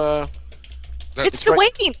next to. It's the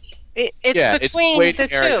waiting. It's between the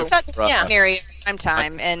two. It's not the waiting area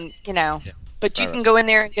time, and but you can go in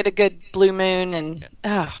there and get a good Blue Moon, and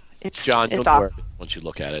it's John, it's awesome. Once you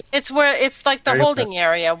look at it, it's like the holding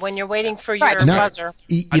area when you're waiting for your buzzer.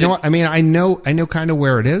 You know what? I mean, I know kind of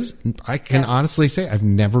where it is. I can honestly say I've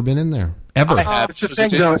never been in there ever. It's the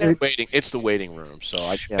thing, though. It's the waiting room. So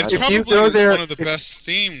it's probably one of the best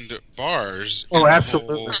themed bars. Oh,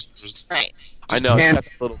 absolutely. Right. I know. It's got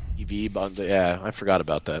the little TV bundle. Yeah, I forgot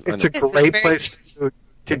about that. It's a great place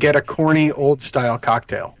to get a corny old style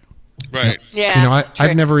cocktail. Right. Yeah.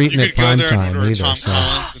 I've never eaten at prime time either. Tom so.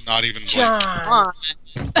 Collins and not even John.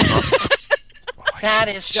 That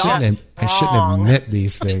is just I shouldn't admit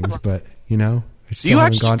these things, but I still do you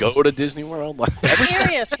haven't actually gone... go to Disney World?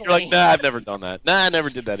 Seriously? You're like, nah, I've never done that. Nah, I never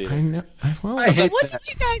did that either. I know. What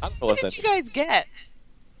did you guys get?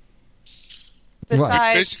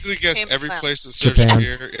 Basically, guess every place that serves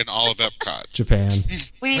beer in all of Epcot. Japan.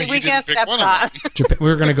 We guessed Epcot. Japan. We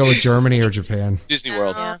were going to go with Germany or Japan. Disney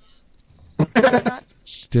World. Yeah.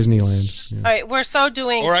 Disneyland. Yeah. All right, we're so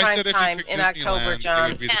doing prime time in October,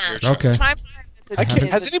 John. Okay.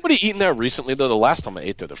 Has anybody eaten there recently, though? The last time I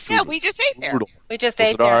ate there, the food we just ate there. We just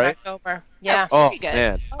ate there in October. Yeah. Oh, good.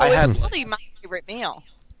 Man. It's really my favorite meal.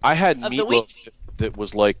 I had meatloaf that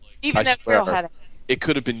was like, even though Carol had it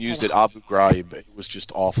could have been used at Abu Ghraib. It was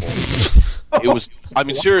just awful. It was, I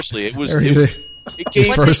mean, seriously, it was... It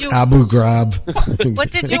gave first Abu Ghraib. What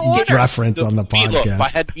did you order? Reference on the podcast. Meatloaf. I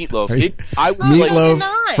had meatloaf. I was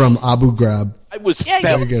meatloaf from Abu Ghraib. I was fed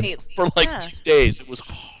for 2 days. It was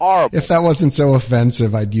horrible. If that wasn't so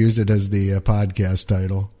offensive, I'd use it as the podcast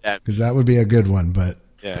title because that would be a good one. But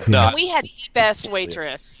we had the best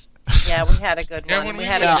waitress. Yeah, we had a good one. When we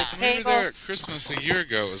had a good table. We were there at Christmas a year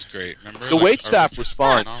ago. It was great. Remember? The wait staff was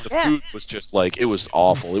fine. The food was just it was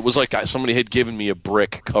awful. It was like somebody had given me a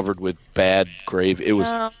brick covered with bad gravy. It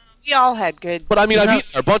was. We all had good. But I mean, I've eaten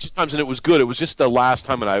there a bunch of times and it was good. It was just the last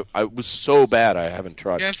time, and I was so bad I haven't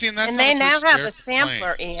tried. Yeah, see, and they now have a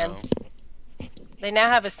sampler, Ian. They now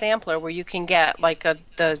have a sampler where you can get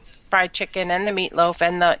the fried chicken and the meatloaf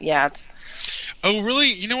and it's. Oh,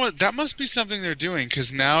 really? You know what? That must be something they're doing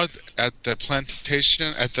because now at the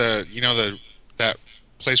plantation, at the that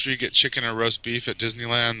place where you get chicken or roast beef at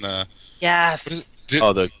Disneyland. Yes.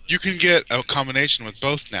 You can get a combination with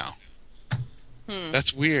both now.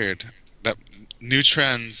 That's weird. That new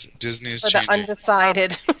trends Disney is changing. For the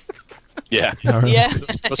undecided. Yeah. Yeah.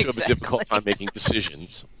 Especially have a difficult time making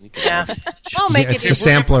decisions. Yeah. I'll make it's the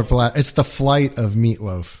sampler. It's the flight of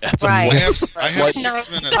Meatloaf. That's right. I have 6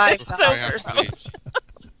 minutes before I have to leave.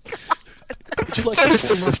 Would you like That is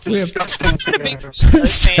the most disgusting.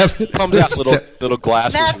 comes out little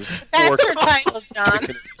glasses. That's your title, John.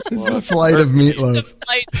 It's the flight of Meatloaf. The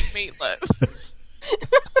flight of Meatloaf.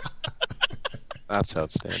 That's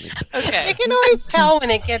outstanding. Okay. You can always tell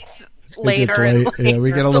when it gets later. It gets late. Yeah,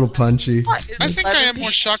 we get a little punchy. I think I am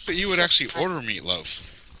more shocked that you would actually order Meatloaf.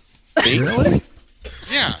 Really?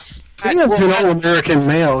 Yeah. He's an all-American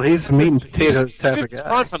male. He's a meat and potatoes type of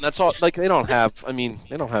guy. That's all. Like they don't have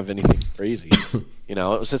anything crazy.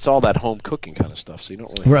 It's all that home cooking kind of stuff. So you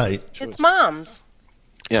don't really. Right. It's mom's.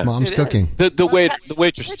 Yeah. Mom's cooking. The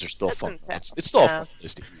waitresses are still fun. It's still fun.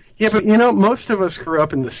 Yeah, but most of us grew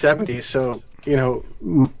up in the 70s, so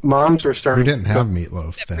moms are starting. We didn't have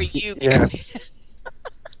Meatloaf then. For you. Yeah.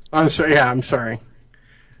 I'm sorry. Yeah, I'm sorry.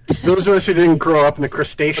 Those of us who didn't grow up in the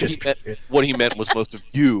Cretaceous period. What he meant was most of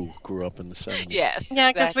you grew up in the 70s. Yes.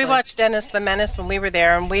 Yeah, because we watched Dennis the Menace when we were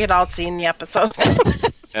there, and we had all seen the episode.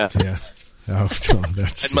 Yeah. Yeah. Oh,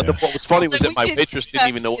 that's. And what was funny was that my waitress didn't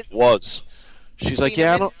even know what it was. She's like,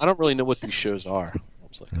 "Yeah, I don't really know what these shows are." I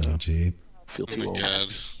was like, "Oh, gee, I feel too old." Good.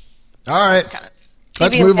 All right,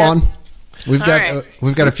 let's move on. We've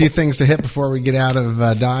got a few things to hit before we get out of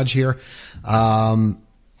Dodge here.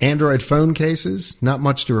 Android phone cases. Not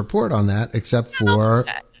much to report on that, except for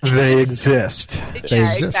they exist. They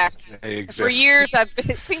exist. Exactly. They exist. For years,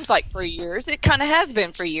 it seems like for years, it kind of has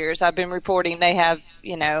been for years. I've been reporting they have,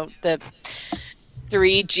 the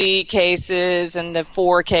 3G cases and the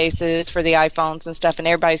 4 cases for the iPhones and stuff, and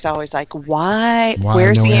everybody's always like, "Why?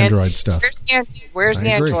 Where's the Android stuff? Where's the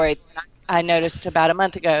Android?" I noticed about a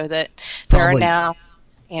month ago that there are now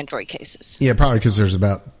Android cases. Yeah, probably because there's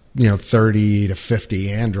about 30 to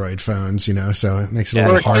 50 Android phones, so it makes it a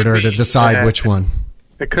little harder to decide which one.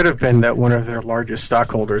 It could have been that one of their largest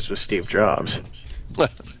stockholders was Steve Jobs.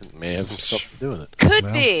 May have something to do with it.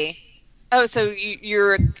 Could be. Oh, so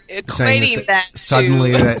you're equating that to...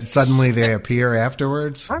 suddenly they appear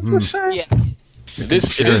afterwards? I'm just saying. Yeah. It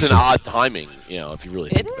is an odd timing, if you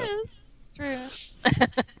really think about it. It is. True.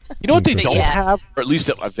 You know what they don't have, or at least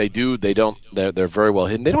if they do, they don't. They're very well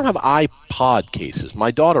hidden. They don't have iPod cases.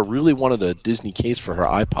 My daughter really wanted a Disney case for her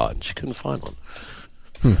iPod, and she couldn't find one.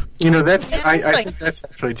 I think that's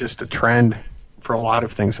actually just a trend for a lot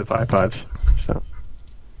of things with iPods.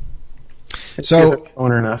 So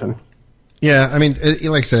phone or nothing. Yeah, I mean,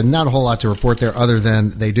 like I said, not a whole lot to report there other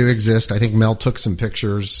than they do exist. I think Mel took some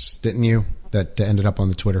pictures, didn't you, that ended up on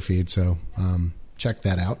the Twitter feed, so check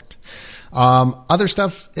that out. Other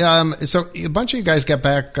stuff, so a bunch of you guys got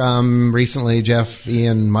back recently, Jeff,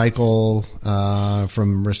 Ian, Michael,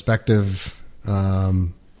 from respective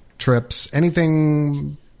trips.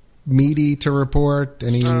 Anything meaty to report?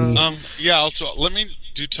 Any? Yeah, let me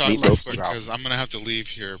talk real quick because I'm going to have to leave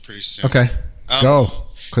here pretty soon. Okay, go.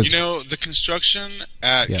 The construction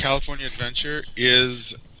at California Adventure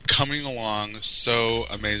is coming along so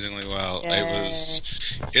amazingly well.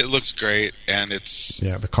 It looks great, and it's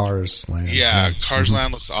the Cars Land. Yeah, Cars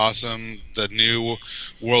Land looks awesome. The new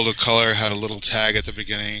World of Color had a little tag at the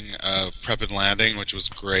beginning of Prep and Landing, which was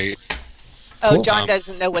great. Oh, cool. John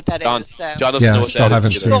doesn't know what that is. So. John doesn't know what still that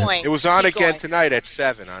haven't is. seen it. It was on again tonight at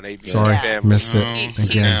 7 on ABC. Sorry, missed it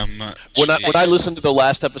again. When I listened to the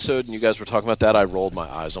last episode and you guys were talking about that, I rolled my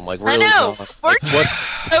eyes. I'm like, really? I know. What?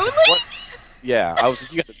 Totally? What? Yeah, I was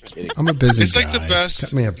like, you guys are kidding. I'm a busy It's guy. like the best.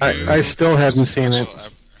 Cut me a I still haven't seen it.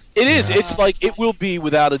 It is. It's like it will be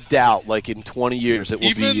without a doubt. Like in 20 years, it will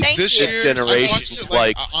Even be this year, generation's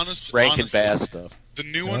like honestly, Rankin Bass stuff. The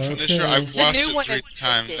new one from this year, I've watched new one it 3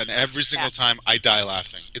 times, and every single time I die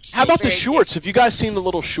laughing. It's How about the very shorts? Have you guys seen the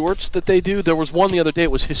little shorts that they do? There was one the other day.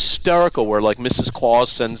 It was hysterical, where like Mrs. Claus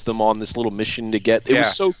sends them on this little mission to get. It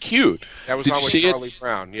was so cute. That was Did on you with see Charlie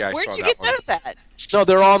Brown. Yeah, I Where'd saw you that get one. those at? No,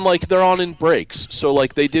 they're on in breaks. So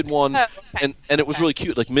like they did one, and it was really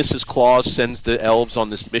cute. Like Mrs. Claus sends the elves on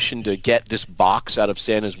this mission to get this box out of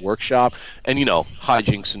Santa's workshop, and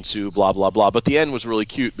hijinks ensue, blah blah blah. But the end was really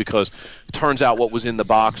cute because it turns out what was in the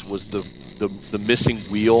box was the missing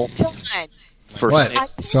wheel. For what?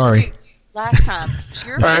 Santa. Sorry. Last time.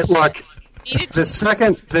 All right, look.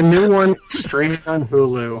 The new one streaming on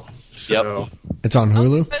Hulu. So. Yep. It's on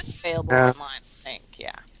Hulu? It's available online, I think,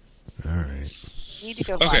 yeah. All right. Need to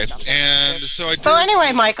go find something. And so I did. So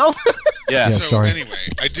anyway, Michael. Yeah, so sorry. Anyway,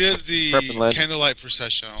 I did the Candlelight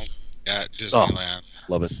Processional at Disneyland.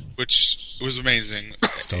 Love it. Which was amazing.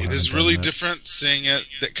 It is really different seeing it,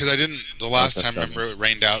 because I didn't, the last time, remember, it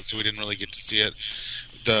rained out, so we didn't really get to see it.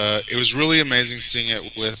 it was really amazing seeing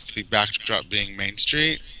it with the backdrop being Main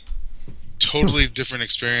Street. Totally different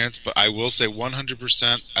experience, but I will say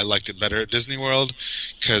 100% I liked it better at Disney World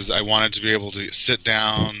because I wanted to be able to sit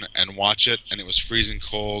down and watch it, and it was freezing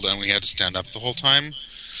cold, and we had to stand up the whole time.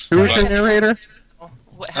 Who was your narrator?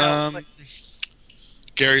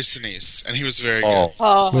 Gary Sinise, and he was very good.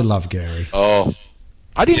 Oh. We love Gary. Oh.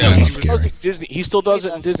 I didn't know he still does it in Disney. He still does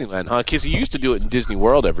it in Disneyland, huh? Because he used to do it in Disney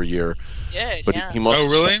World every year. But he must. Oh,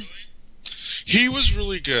 really? He was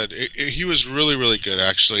really good. He was really, really good,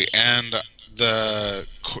 actually. And the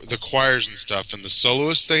choirs and stuff and the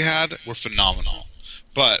soloists they had were phenomenal.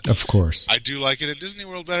 But of course, I do like it at Disney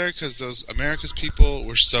World better because those America's people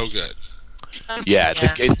were so good. Yeah,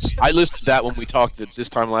 I listed that when we talked this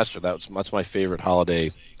time last year. That's my favorite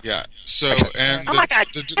holiday. Yeah. So and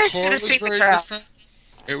the decor was very different.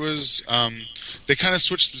 It was they kind of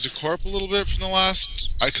switched the decor up a little bit from the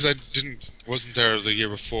last because I wasn't there the year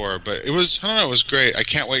before, but it was it was great. I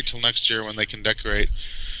can't wait till next year when they can decorate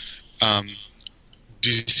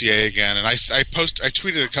DCA again. And I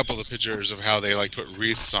tweeted a couple of the pictures of how they put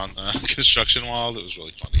wreaths on the construction walls. It was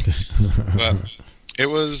really funny, but it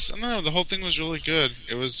was the whole thing was really good.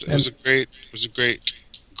 It was a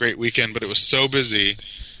great weekend, but it was so busy.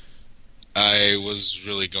 I was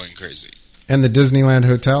really going crazy. And the Disneyland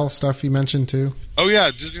Hotel stuff you mentioned too? Oh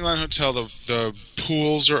yeah, Disneyland Hotel, the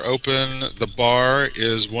pools are open. The bar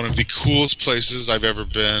is one of the coolest places I've ever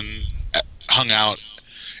been hung out.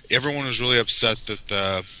 Everyone was really upset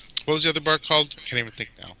that what was the other bar called? I can't even think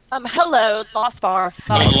now. Hello, Lost Bar.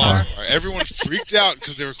 Lost Bar. Everyone freaked out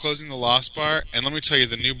because they were closing the Lost Bar, and let me tell you,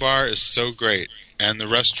 the new bar is so great. And the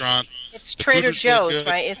restaurant... It's Trader Joe's,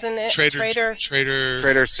 right? Isn't it? Trader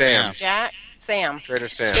Sam. Sam. Trader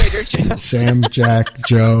Sam. Sam, Jack,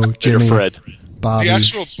 Joe, Jimmy, Fred. Bobby. The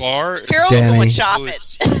actual bar... Carol's going shopping.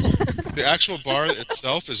 The actual bar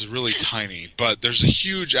itself is really tiny, but there's a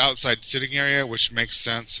huge outside sitting area, which makes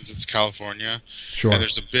sense since it's California. Sure. And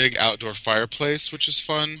there's a big outdoor fireplace, which is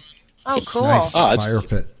fun. Oh, cool. Nice fire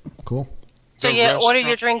pit. Cool. So you order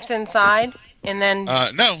your drinks inside, and then...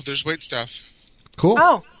 no, there's waitstaff. Cool.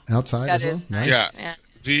 Oh. Outside as well? Nice. Yeah.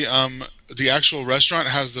 The actual restaurant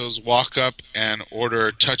has those walk up and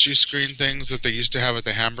order touchy screen things that they used to have at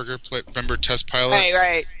the hamburger plate. Remember Test Pilots?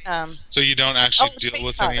 Right. So you don't actually deal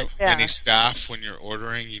with any staff when you're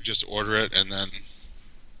ordering. You just order it and then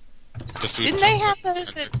the food. Didn't they have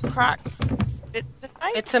those at Crocs?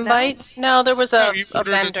 Bits and Bites? No, there was a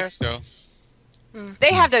vendor.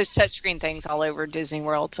 They have those touchscreen things all over Disney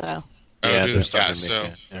World, so...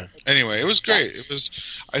 Anyway, it was great.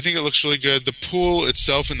 I think it looks really good. The pool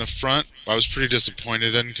itself in the front, I was pretty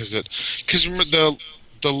disappointed in because remember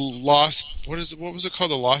the Lost, what was it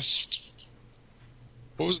called? The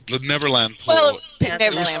Neverland pool? Well,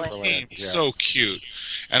 it was so cute.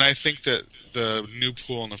 And I think that the new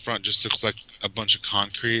pool in the front just looks like a bunch of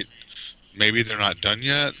concrete. Maybe they're not done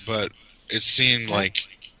yet, but it seemed like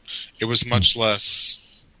it was much less...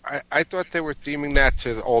 I thought they were theming that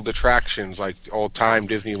to the old attractions, like old-time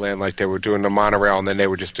Disneyland, like they were doing the monorail, and then they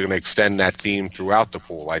were just going to extend that theme throughout the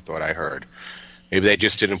pool, I thought I heard. Maybe they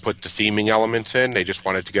just didn't put the theming elements in. They just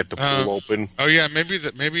wanted to get the pool open. Oh, yeah, maybe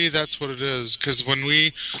that's what it is. Because when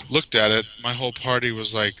we looked at it, my whole party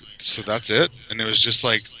was like, so that's it? And it was just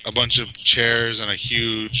like a bunch of chairs and a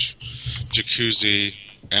huge jacuzzi,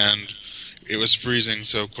 and... It was freezing,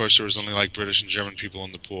 so of course there was only British and German people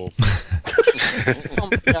in the pool. Oh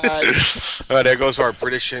my God! There goes our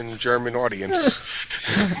British and German audience.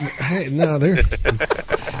 Hey, no, they're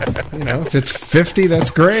if it's 50, that's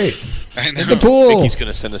great. I know. In the pool. I think he's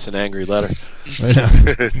going to send us an angry letter. I know.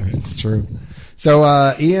 It's true. So,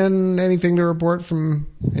 Ian, anything to report from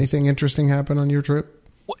anything interesting happen on your trip?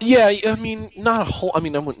 Yeah, I mean, not a whole. I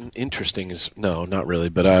mean, interesting is no, not really.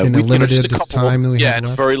 But in a limited time, in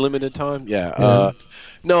a very limited time. Yeah.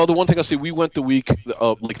 No, the one thing I'll say, we went the week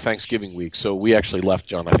Thanksgiving week, so we actually left,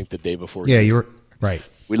 John. I think the day before. Yeah, you were right.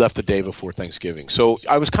 We left the day before Thanksgiving, so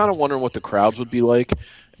I was kind of wondering what the crowds would be like,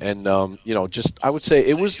 and I would say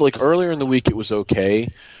it was earlier in the week it was okay,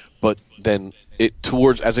 but then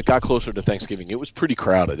as it got closer to Thanksgiving, it was pretty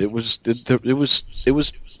crowded. It was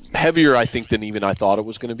heavier, I think, than even I thought it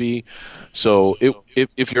was going to be. So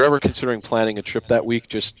if you're ever considering planning a trip that week,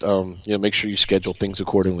 just make sure you schedule things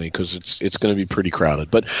accordingly because it's going to be pretty crowded.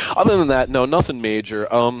 But other than that, no, nothing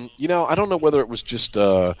major. I don't know whether it was just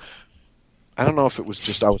I don't know if it was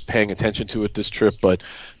just I was paying attention to it this trip, but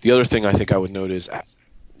the other thing I think I would note is.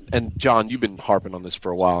 And John, you've been harping on this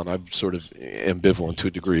for a while, and I'm sort of ambivalent to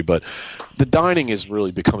a degree, but the dining is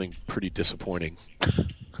really becoming pretty disappointing.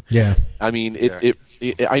 Yeah. I mean,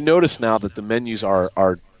 I notice now that the menus are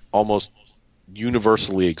almost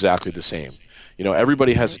universally exactly the same.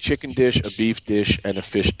 Everybody has a chicken dish, a beef dish, and a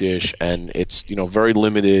fish dish, and it's very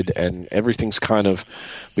limited, and everything's kind of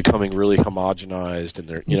becoming really homogenized, and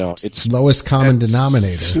it's lowest common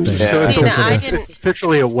denominator. It's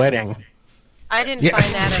officially a wedding. I didn't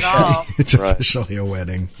find that at all. It's officially a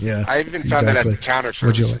wedding. Yeah, I even found that at the counter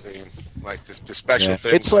service. Like the special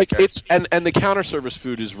thing. It's like and the counter service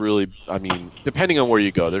food is really, depending on where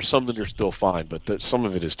you go, there's some that are still fine, but some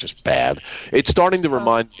of it is just bad. It's starting to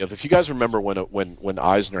remind me of, if you guys remember when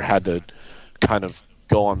Eisner had to kind of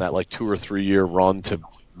go on that like 2 or 3 year run to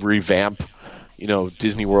revamp,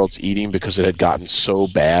 Disney World's eating because it had gotten so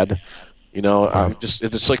bad.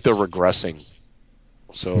 It's like they're regressing.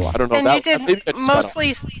 So I don't know. And you did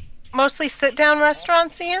mostly sit down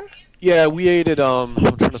restaurants, Ian? Yeah, we ate at I'm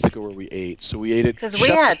trying to think of where we ate. So we ate at, because we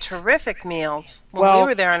had terrific meals when we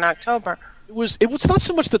were there in October. It was not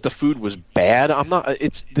so much that the food was bad.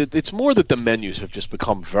 It's more that the menus have just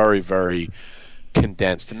become very, very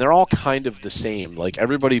condensed, and they're all kind of the same. Like,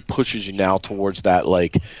 everybody pushes you now towards that,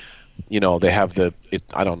 like, they have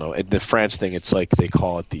I don't know, the France thing. It's like they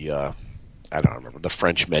call it the I don't remember, the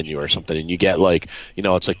French menu or something, and you get like,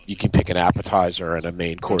 it's like you can pick an appetizer and a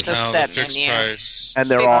main course. The fixed price.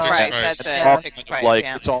 And they're all fixed price, like,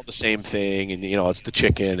 it's all the same thing, and it's the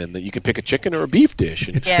chicken, and you can pick a chicken or a beef dish.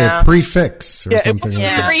 It's the prefix or something.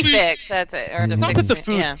 The prefix, that's it. Or not that the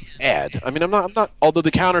food's bad. I'm not. Although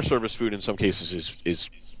the counter service food in some cases is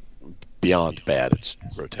beyond bad. It's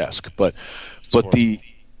grotesque, but the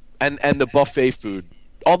buffet food.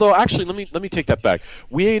 Although, actually, let me take that back.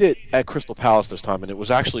 We ate it at Crystal Palace this time, and it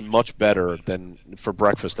was actually much better for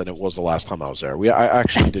breakfast than it was the last time I was there. I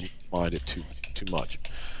actually didn't mind it too much.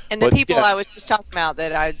 And the people I was just talking about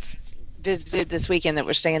that I visited this weekend that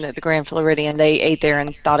were staying at the Grand Floridian, they ate there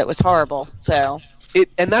and thought it was horrible. So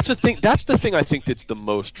and that's the thing. That's the thing I think that's the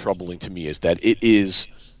most troubling to me, is that it's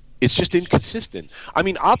just inconsistent.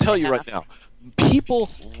 I'll tell you right now,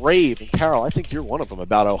 people rave, and Carol, I think you're one of them,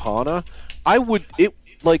 about Ohana.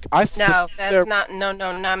 Not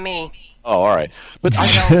me. Oh, all right. But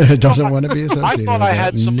doesn't want to be associated. I thought I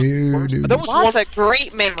had some. There was lots of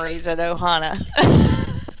great memories at Ohana.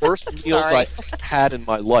 Worst meals I had in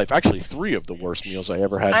my life. Actually, 3 of the worst meals I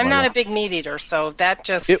ever had. I'm not a big meat eater, so that's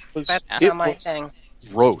not my thing.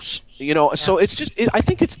 Gross. So it's just. I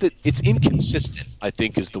think it's inconsistent, I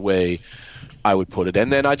think, is the way I would put it.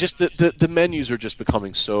 And then the menus are just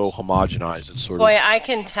becoming so homogenized and sort of. Boy, I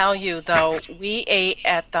can tell you, though, we ate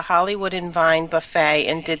at the Hollywood and Vine buffet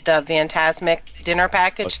and did the Fantasmic dinner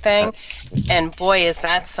package thing, and boy, is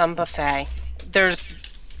that some buffet. There's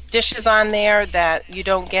dishes on there that you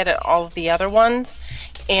don't get at all of the other ones,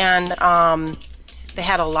 and they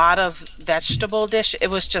had a lot of vegetable dish. It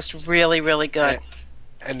was just really, really good.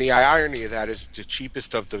 And the irony of that is the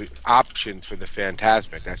cheapest of the options for the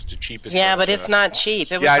Fantasmic. That's the cheapest. Yeah, but it's not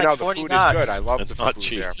cheap. It was I know like the $40. food is good. I love the food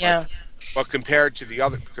cheap. there. Yeah. But compared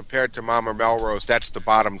to Mama Melrose, that's the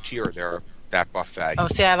bottom tier there. That buffet. Oh,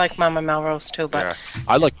 see, I like Mama Melrose too, but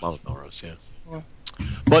I like Mama Melrose. Yeah.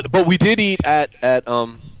 But we did eat at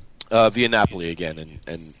Via Napoli again,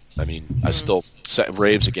 and I still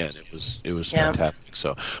raves again. It was fantastic.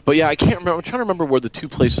 So, but yeah, I can't remember. I'm trying to remember where the 2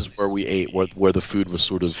 places where we ate where the food was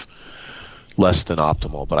sort of less than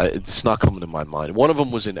optimal, but it's not coming to my mind. One of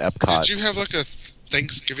them was in Epcot. Did you have like a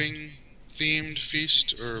Thanksgiving themed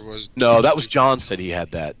feast, or was? No, that was John said he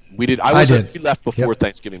had that. We did. I did. We left before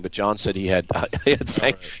Thanksgiving, but John said he had.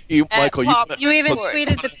 Michael, you even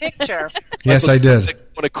tweeted the picture. Yes, I did.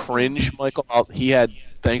 What a cringe, Michael! He had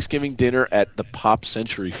Thanksgiving dinner at the Pop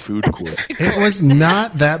Century food court. It was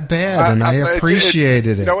not that bad, and I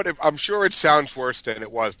appreciated it. You know what? I'm sure it sounds worse than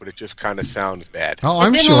it was, but it just kind of sounds bad. Oh,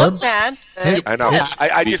 I'm sure. It didn't look bad. I know.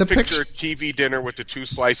 I just picture a TV dinner with the 2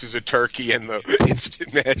 slices of turkey and the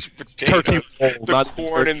instant mashed potatoes, the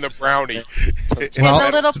corn and the brownie. And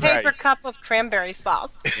a little paper cup of cranberry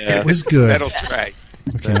sauce. Yeah. It was good. Metal tray.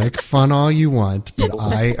 You can make fun all you want, but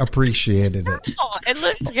I appreciated it. Oh, it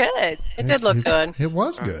looked good. It did look good. It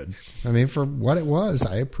was good. For what it was,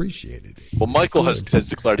 I appreciated it. Well, Michael has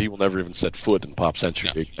declared he will never even set foot in Pop Century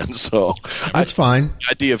again, so that's fine. The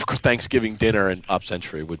idea of Thanksgiving dinner in Pop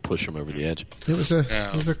Century would push him over the edge. It was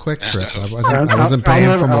a quick trip. I wasn't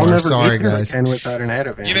paying for more. Sorry, guys. Without an ad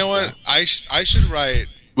event, you know what? I should write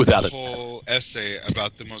a whole essay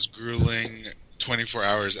about the most grueling 24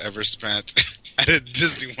 hours ever spent at a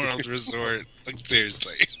Disney World resort. Like,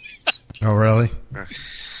 seriously. Oh, really?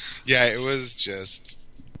 Yeah, it was just...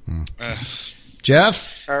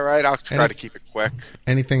 Jeff? All right, I'll try to keep it quick.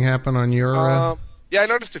 Anything happen on your... Yeah, I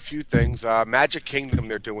noticed a few things. Magic Kingdom,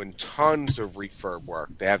 they're doing tons of refurb work.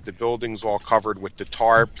 They have the buildings all covered with the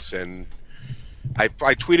tarps, and I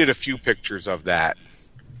tweeted a few pictures of that.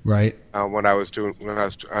 Right. When I was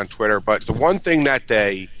on Twitter, but the one thing that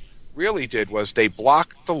they really did was they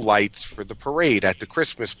blocked the lights for the parade at the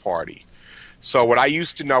Christmas party. So what I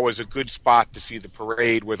used to know was a good spot to see the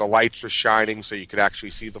parade where the lights are shining so you could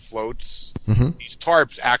actually see the floats. Mm-hmm. These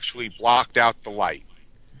tarps actually blocked out the light.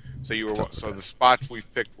 So the spots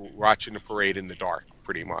we've picked were watching the parade in the dark,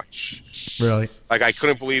 pretty much. Really? Like, I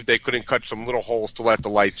couldn't believe they couldn't cut some little holes to let the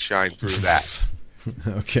light shine through that.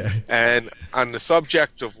 Okay. And on the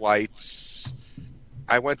subject of lights,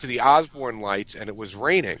 I went to the Osborne lights and it was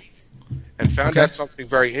raining and found out something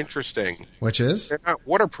very interesting. Which is? They're not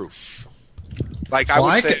waterproof. Like, I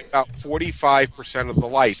would say about 45% of the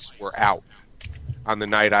lights were out on the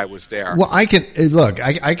night I was there. Well, I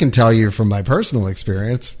can tell you from my personal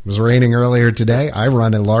experience. It was raining earlier today. I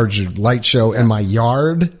run a large light show in my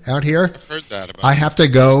yard out here. I've heard that about I have to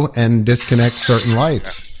go and disconnect certain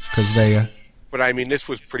lights because they... But I mean, this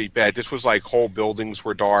was pretty bad. This was like whole buildings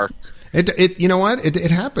were dark. It you know what? It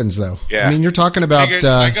happens though. Yeah. I mean, you're talking about. Hey guys,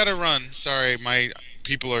 I gotta run. Sorry, my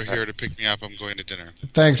people are here to pick me up. I'm going to dinner.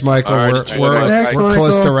 Thanans, Michael. Right, We're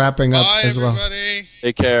close to wrapping up Bye, as well. everybody.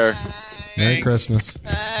 Take care. Merry Christmas.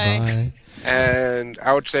 Bye. Bye. And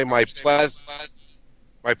I would say my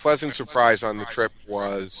pleasant surprise on the trip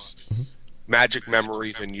was Magic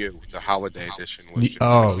Memories and You, the holiday edition. Was just,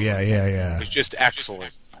 yeah. It was just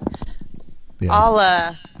excellent. Yeah.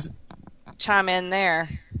 I'll chime in there.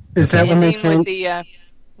 Is that when they Ending changed?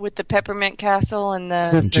 with the peppermint castle and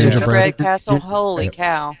the Gingerbread castle? Holy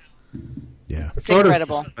cow! Yeah, It's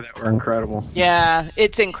incredible. That were incredible. Yeah,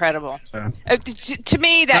 it's incredible. So, To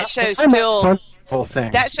me, that show still whole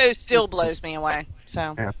thing. that show still blows me away.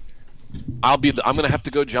 So, Yeah. I'm going to have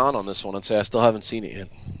to go John on this one and say I still haven't seen it yet.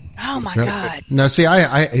 oh my Really? god, No, see,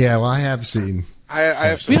 I have seen. I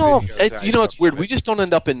have some We don't. videos It's weird. We just don't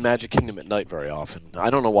end up in Magic Kingdom at night very often. I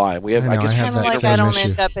don't know why. We have. I know, I have kind of that like same I don't issue.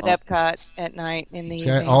 end up at Epcot at night in the See,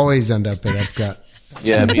 I evening. always end up at Epcot.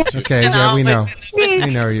 Yeah, me too. Okay, yeah, we know. We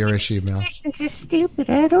know your issue, Mel. It's just stupid.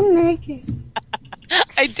 I don't like it.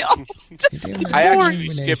 I don't. I actually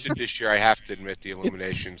skipped it this year. I have to admit, the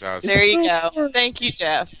Illuminations. There you go. Thank you,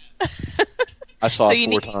 Jeff. I saw So it you 4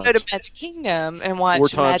 need times. to go to Magic Kingdom and watch 4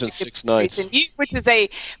 times Magic in 6 nights. and You, which is a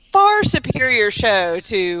far superior show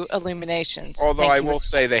to Illuminations. Although Thank I you. will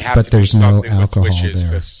say they have But to do there's no something alcohol with Wishes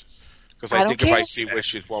there. because I I don't think if I care. see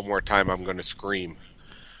Wishes one more time, I'm going to scream.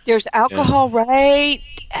 There's alcohol right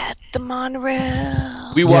at the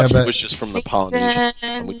monorail. We watched but- Wishes from the Polynesian,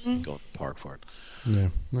 and we didn't go to the park for it. Yeah.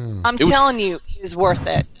 No. I'm telling you, it is worth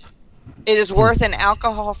it. It is worth an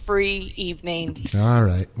alcohol-free evening. All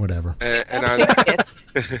right, whatever. And on,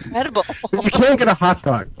 It's incredible. You can't get a hot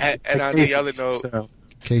dog. and on the other note, So,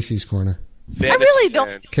 Casey's Corner. I really don't.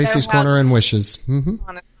 Fantasyland- Casey's know how- Corner and Wishes. Mm-hmm.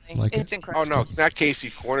 Honestly, Like it's it. Oh incredible. no, not Casey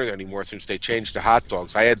Corner anymore since they changed the hot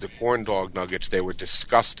dogs. I had the corn dog nuggets. They were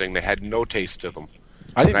disgusting. They had no taste to them.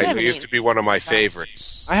 I didn't. And it used to be one of my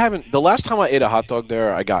favorites. I haven't. The last time I ate a hot dog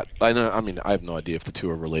there, I have no idea if the two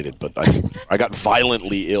are related, but I got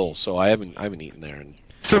violently ill, so I haven't eaten there.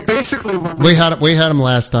 so basically, when We had him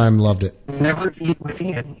last time. Loved it. never eat with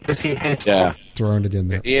Ian because he hates Yeah, Throwing it in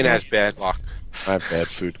there. Ian has bad luck. I have bad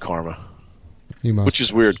food karma, You must. which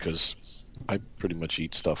is weird because I pretty much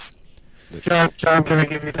eat stuff. John, can I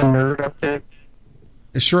give you the nerd update?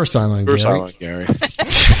 Sure, Silent You're Gary. silent, Gary.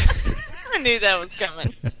 I knew that was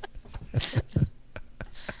coming.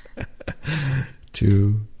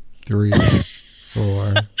 2, 3,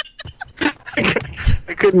 4.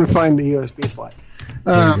 I couldn't find the USB slide.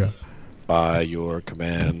 There you go. By your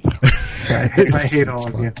command. I hate all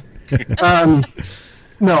of you.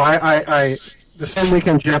 No, I the same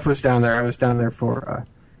weekend Jeff was down there, I was down there for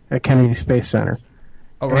at Kennedy Space Center.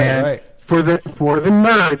 Oh, right, And right. For the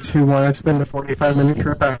nerds who want to spend a 45-minute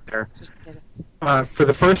trip out there, for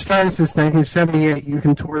the first time since 1978, you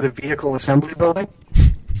can tour the Vehicle Assembly Building.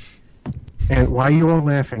 And why are you all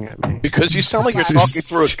laughing at me? Because you sound like you're talking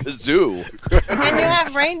through a kazoo. And you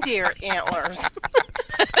have reindeer antlers.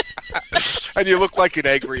 And you look like an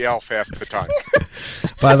angry elf half the time.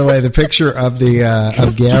 By the way, the picture of the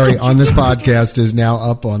of Gary on this podcast is now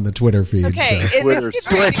up on the Twitter feed. Okay, So. it's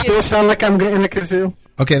Do I still sound like I'm getting a kazoo?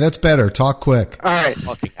 Okay, that's better. Talk quick. All right.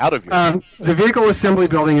 Fucking out of here. The Vehicle Assembly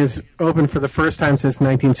Building is open for the first time since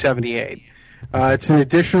 1978. It's an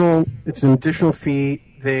additional fee.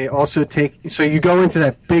 They also so you go into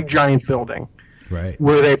that big giant building Right.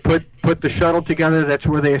 where they put the shuttle together. That's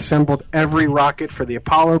where they assembled every rocket for the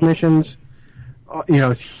Apollo missions.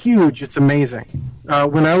 It's huge. It's amazing.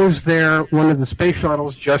 When I was there, one of the space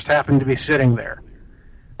shuttles just happened to be sitting there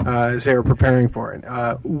as they were preparing for it.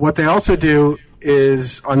 What they also do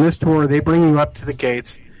is on this tour, they bring you up to the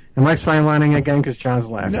gates. Am I sidelining again because John's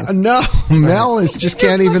laughing? No, Mel just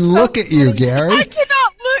can't even look at you, Gary. I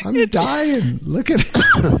cannot look. I'm dying. Look at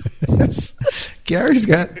him. Gary's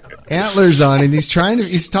got antlers on, and he's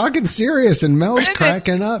talking serious, and Mel's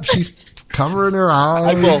cracking up. She's covering her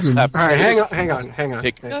eyes. All right, hang on.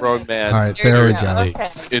 Take the grown man. All right, there we go.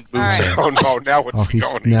 Okay. It moves All right. Oh no! Now it's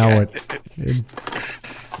going now again.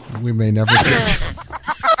 We may never get to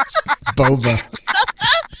Boba.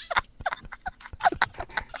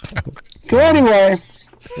 So anyway,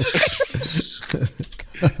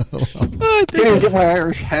 can't even get my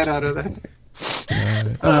Irish head out of that.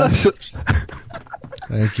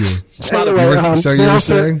 Thank you. Anyway, so you were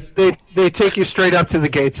saying they take you straight up to the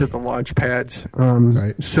gates at the launch pads.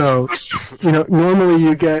 Right. So, normally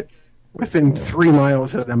you get within 3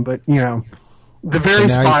 miles of them, but the very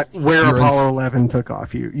spot where Apollo 11 took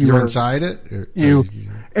off, you're inside it.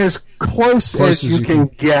 As close as you can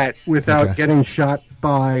get without getting shot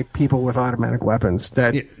by people with automatic weapons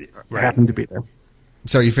that happen to be there.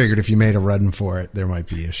 So you figured if you made a run for it, there might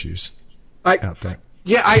be issues out there.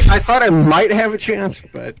 Yeah, I thought I might have a chance,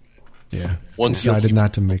 but decided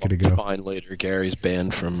not to make it a go. Fine later, Gary's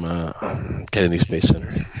banned from Kennedy Space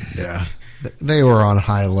Center. Yeah, they were on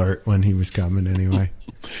high alert when he was coming anyway.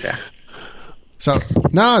 Yeah. So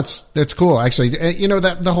no, it's cool actually.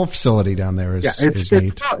 That the whole facility down there is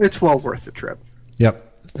neat. It's well worth the trip. Yep.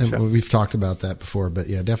 And we've talked about that before, but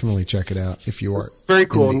definitely check it out if you are very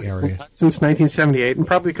cool in the area. Since 1978, and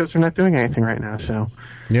probably because they're not doing anything right now. So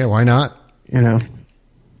why not?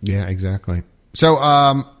 Yeah, exactly. So,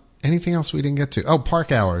 anything else we didn't get to? Oh,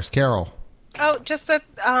 park hours, Carol. Oh, just that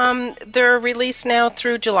they're released now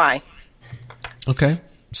through July. Okay,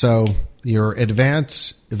 so your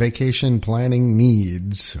advance vacation planning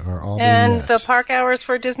needs are all being met. The park hours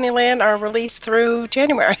for Disneyland are released through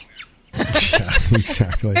January. Yeah,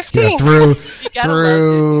 exactly. 15.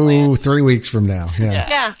 Through 3 weeks from now.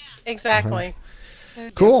 Yeah, exactly. So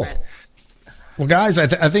cool. Well, guys,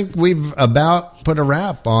 I think we've about put a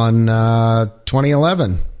wrap on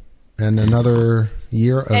 2011 and another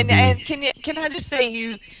year of and can I just say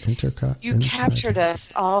you captured us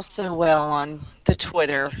all so well on the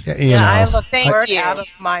Twitter. I looked out of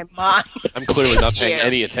my mind. I'm clearly not paying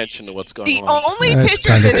any attention to what's going on. The only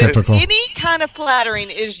picture that is any kind of flattering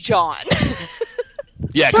is John.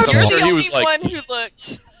 Yeah, because you're I'm sure the he only was like, one who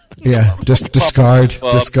looked. Yeah, just discard.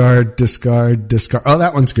 Oh,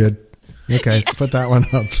 that one's good. Okay, put that one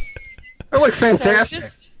up. They look fantastic.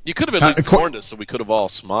 You could have at least warned us so we could have all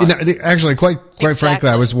smiled. Actually, quite frankly,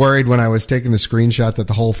 I was worried when I was taking the screenshot that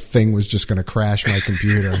the whole thing was just going to crash my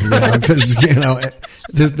computer. Because,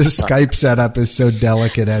 the Skype setup is so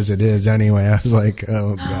delicate as it is anyway. I was like,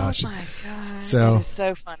 oh, gosh. Oh, my God. So, that is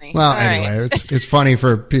so funny. Well, anyway, it's funny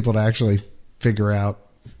for people to actually figure out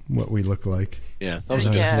what we look like. Yeah, that was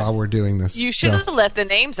good. While we're doing this. You should have let the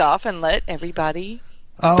names off and let everybody...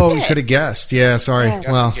 Oh, you could have guessed. Yeah, sorry.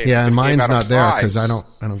 Yeah. Well, and mine's not there because I don't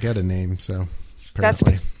get a name. So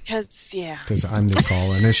apparently, that's because I'm the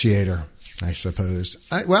call initiator, I suppose.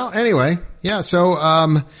 Anyway, So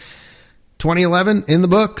 2011 in the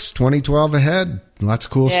books, 2012 ahead. Lots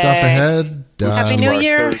of cool stuff ahead. Happy New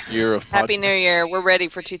Year! Happy New Year! We're ready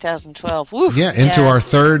for 2012. Woo. Yeah, into our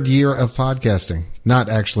third year of podcasting. Not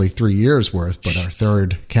actually 3 years worth, but our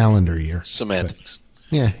third calendar year. Semantics.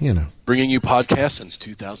 Yeah, Bringing you podcasts since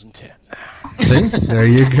 2010. See? There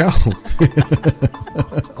you go.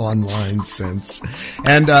 Online since.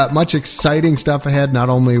 And much exciting stuff ahead, not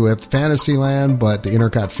only with Fantasyland, but the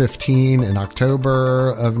Intercot 15 in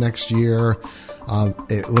October of next year.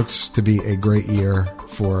 It looks to be a great year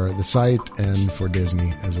for the site and for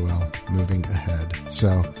Disney as well, moving ahead.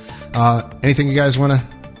 So, anything you guys want to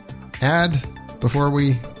add before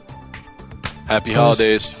we... Happy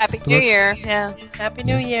holidays. Happy New Year. Yeah. Happy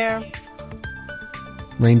New Year.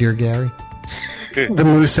 Reindeer Gary? The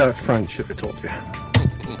moose out front should have told you.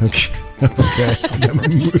 Okay.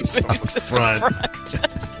 The moose out front.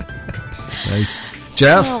 Nice.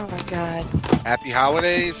 Jeff? Oh, my God. Happy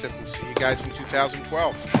holidays, and we'll see you guys in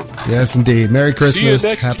 2012. Yes, indeed. Merry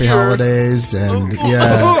Christmas. Happy holidays. And,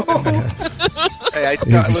 Hey,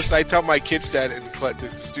 I tell my kids that and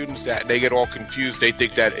the students that, and they get all confused. They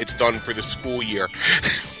think that it's done for the school year.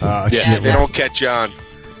 They don't catch on.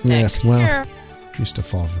 Yeah, well, used to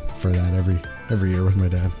fall for that every year with my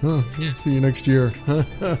dad. Oh, see you next year.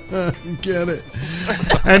 Get it.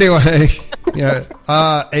 Anyway,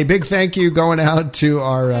 a big thank you going out to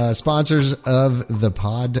our sponsors of the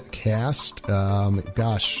podcast.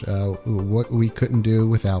 What we couldn't do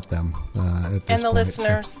without them at this point.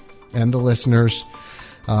 Listeners. And the listeners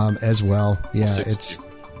as well. Yeah, it's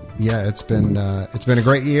Yeah, it's been a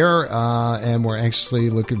great year, and we're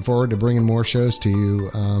anxiously looking forward to bringing more shows to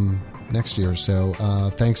you next year. So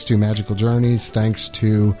thanks to Magical Journeys, thanks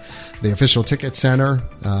to the official ticket center.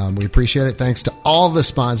 We appreciate it. Thanks to all the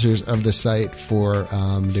sponsors of the site for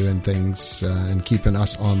doing things and keeping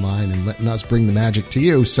us online and letting us bring the magic to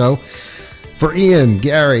you. So for Ian,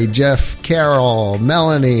 Gary, Jeff, Carol,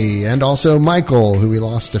 Melanie, and also Michael, who we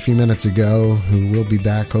lost a few minutes ago, who will be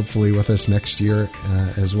back hopefully with us next year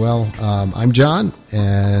as well. I'm John,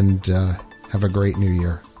 and have a great new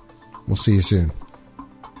year. We'll see you soon.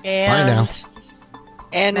 And, bye now.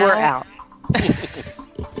 And we're out.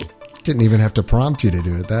 Didn't even have to prompt you to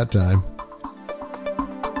do it that time.